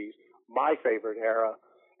 60s, my favorite era.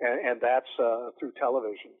 And that's through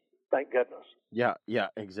television. Thank goodness. Yeah,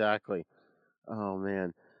 exactly. Oh,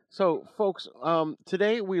 man. So, folks,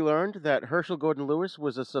 today we learned that Herschel Gordon Lewis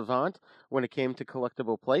was a savant when it came to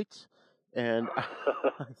collectible plates. And I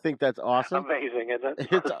think that's awesome. Amazing, isn't it?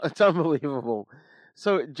 It's unbelievable.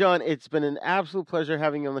 So, John, it's been an absolute pleasure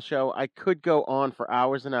having you on the show. I could go on for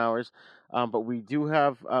hours and hours, but we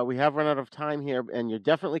have run out of time here, and you're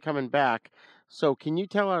definitely coming back. So, can you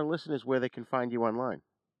tell our listeners where they can find you online?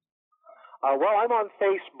 Well, I'm on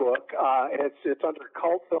Facebook. It's under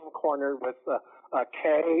Cult Film Corner with a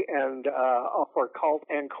K and for Cult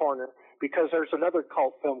and Corner, because there's another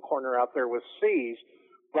Cult Film Corner out there with C's.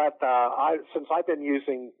 But since I've been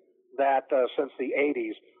using that since the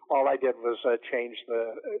 80s, all I did was change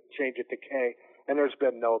it to K, and there's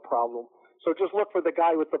been no problem. So just look for the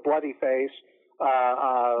guy with the bloody face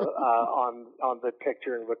on the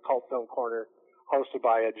picture, and with Cult Film Corner, hosted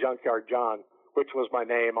by Junkyard John, which was my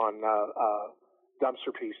name on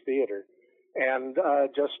Dumpster Piece Theater. And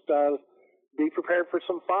just be prepared for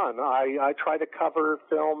some fun. I try to cover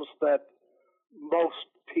films that most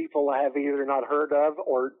people have either not heard of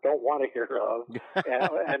or don't want to hear of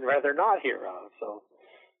and rather not hear of. So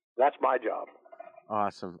that's my job.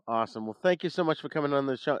 Awesome. Well, thank you so much for coming on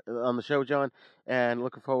the show, John, and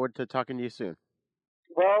looking forward to talking to you soon.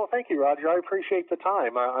 Well, thank you, Roger. I appreciate the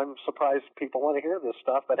time. I'm surprised people want to hear this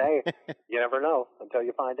stuff, but hey, you never know until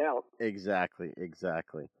you find out. Exactly.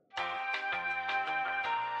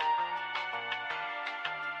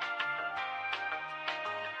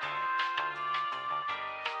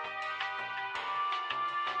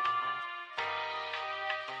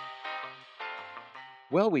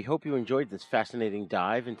 Well, we hope you enjoyed this fascinating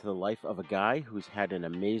dive into the life of a guy who's had an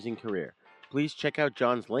amazing career. Please check out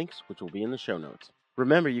John's links, which will be in the show notes.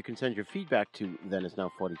 Remember, you can send your feedback to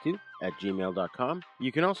thenisnow42@gmail.com.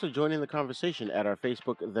 You can also join in the conversation at our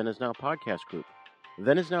Facebook Then Is Now podcast group.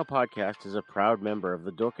 Then Is Now podcast is a proud member of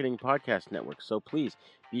the Dorkening Podcast Network, so please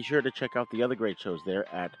be sure to check out the other great shows there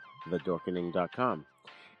at thedorkening.com.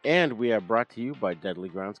 And we are brought to you by Deadly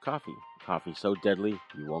Grounds Coffee. Coffee so deadly,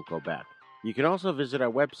 you won't go back. You can also visit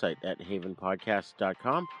our website at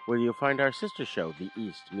havenpodcast.com, where you'll find our sister show, The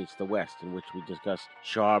East Meets the West, in which we discuss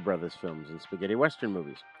Shaw Brothers films and spaghetti western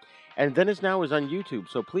movies. And Then Is Now is on YouTube,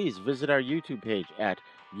 so please visit our YouTube page at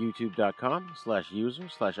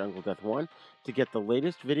youtube.com/user/UncleDeath1 to get the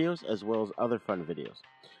latest videos as well as other fun videos.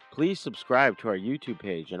 Please subscribe to our YouTube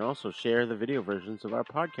page and also share the video versions of our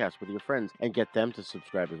podcast with your friends and get them to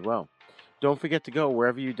subscribe as well. Don't forget to go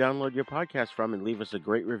wherever you download your podcast from and leave us a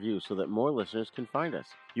great review so that more listeners can find us.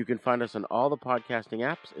 You can find us on all the podcasting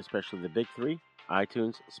apps, especially the big three,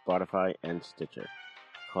 iTunes, Spotify, and Stitcher.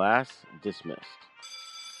 Class dismissed.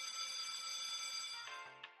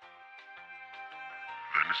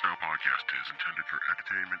 The Is Now podcast is intended for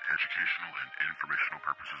entertainment, educational, and informational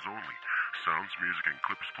purposes only. Sounds, music, and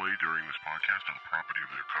clips played during this podcast are the property of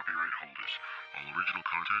their copyright holders. All original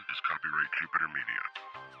content is copyright Jupiter Media.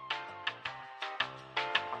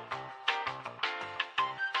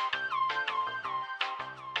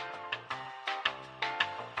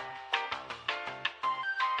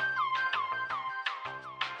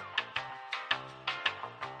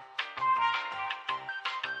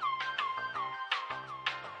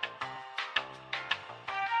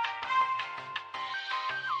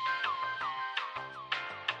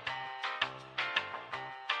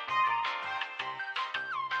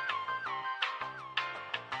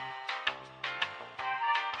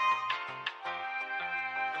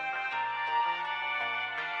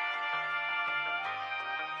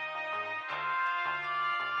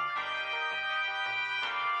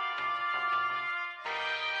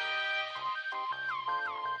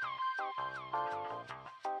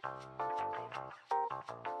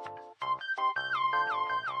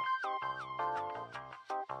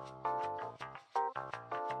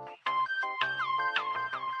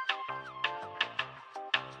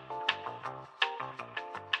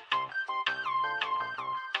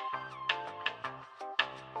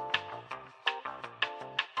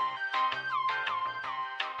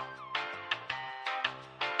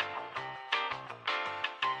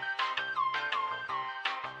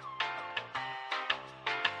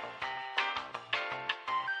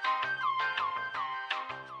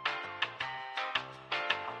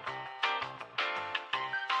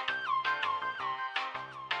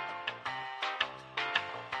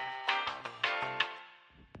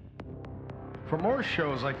 For more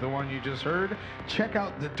shows like the one you just heard, check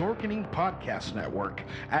out the Dorkening Podcast Network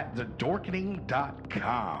at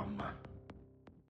thedorkening.com.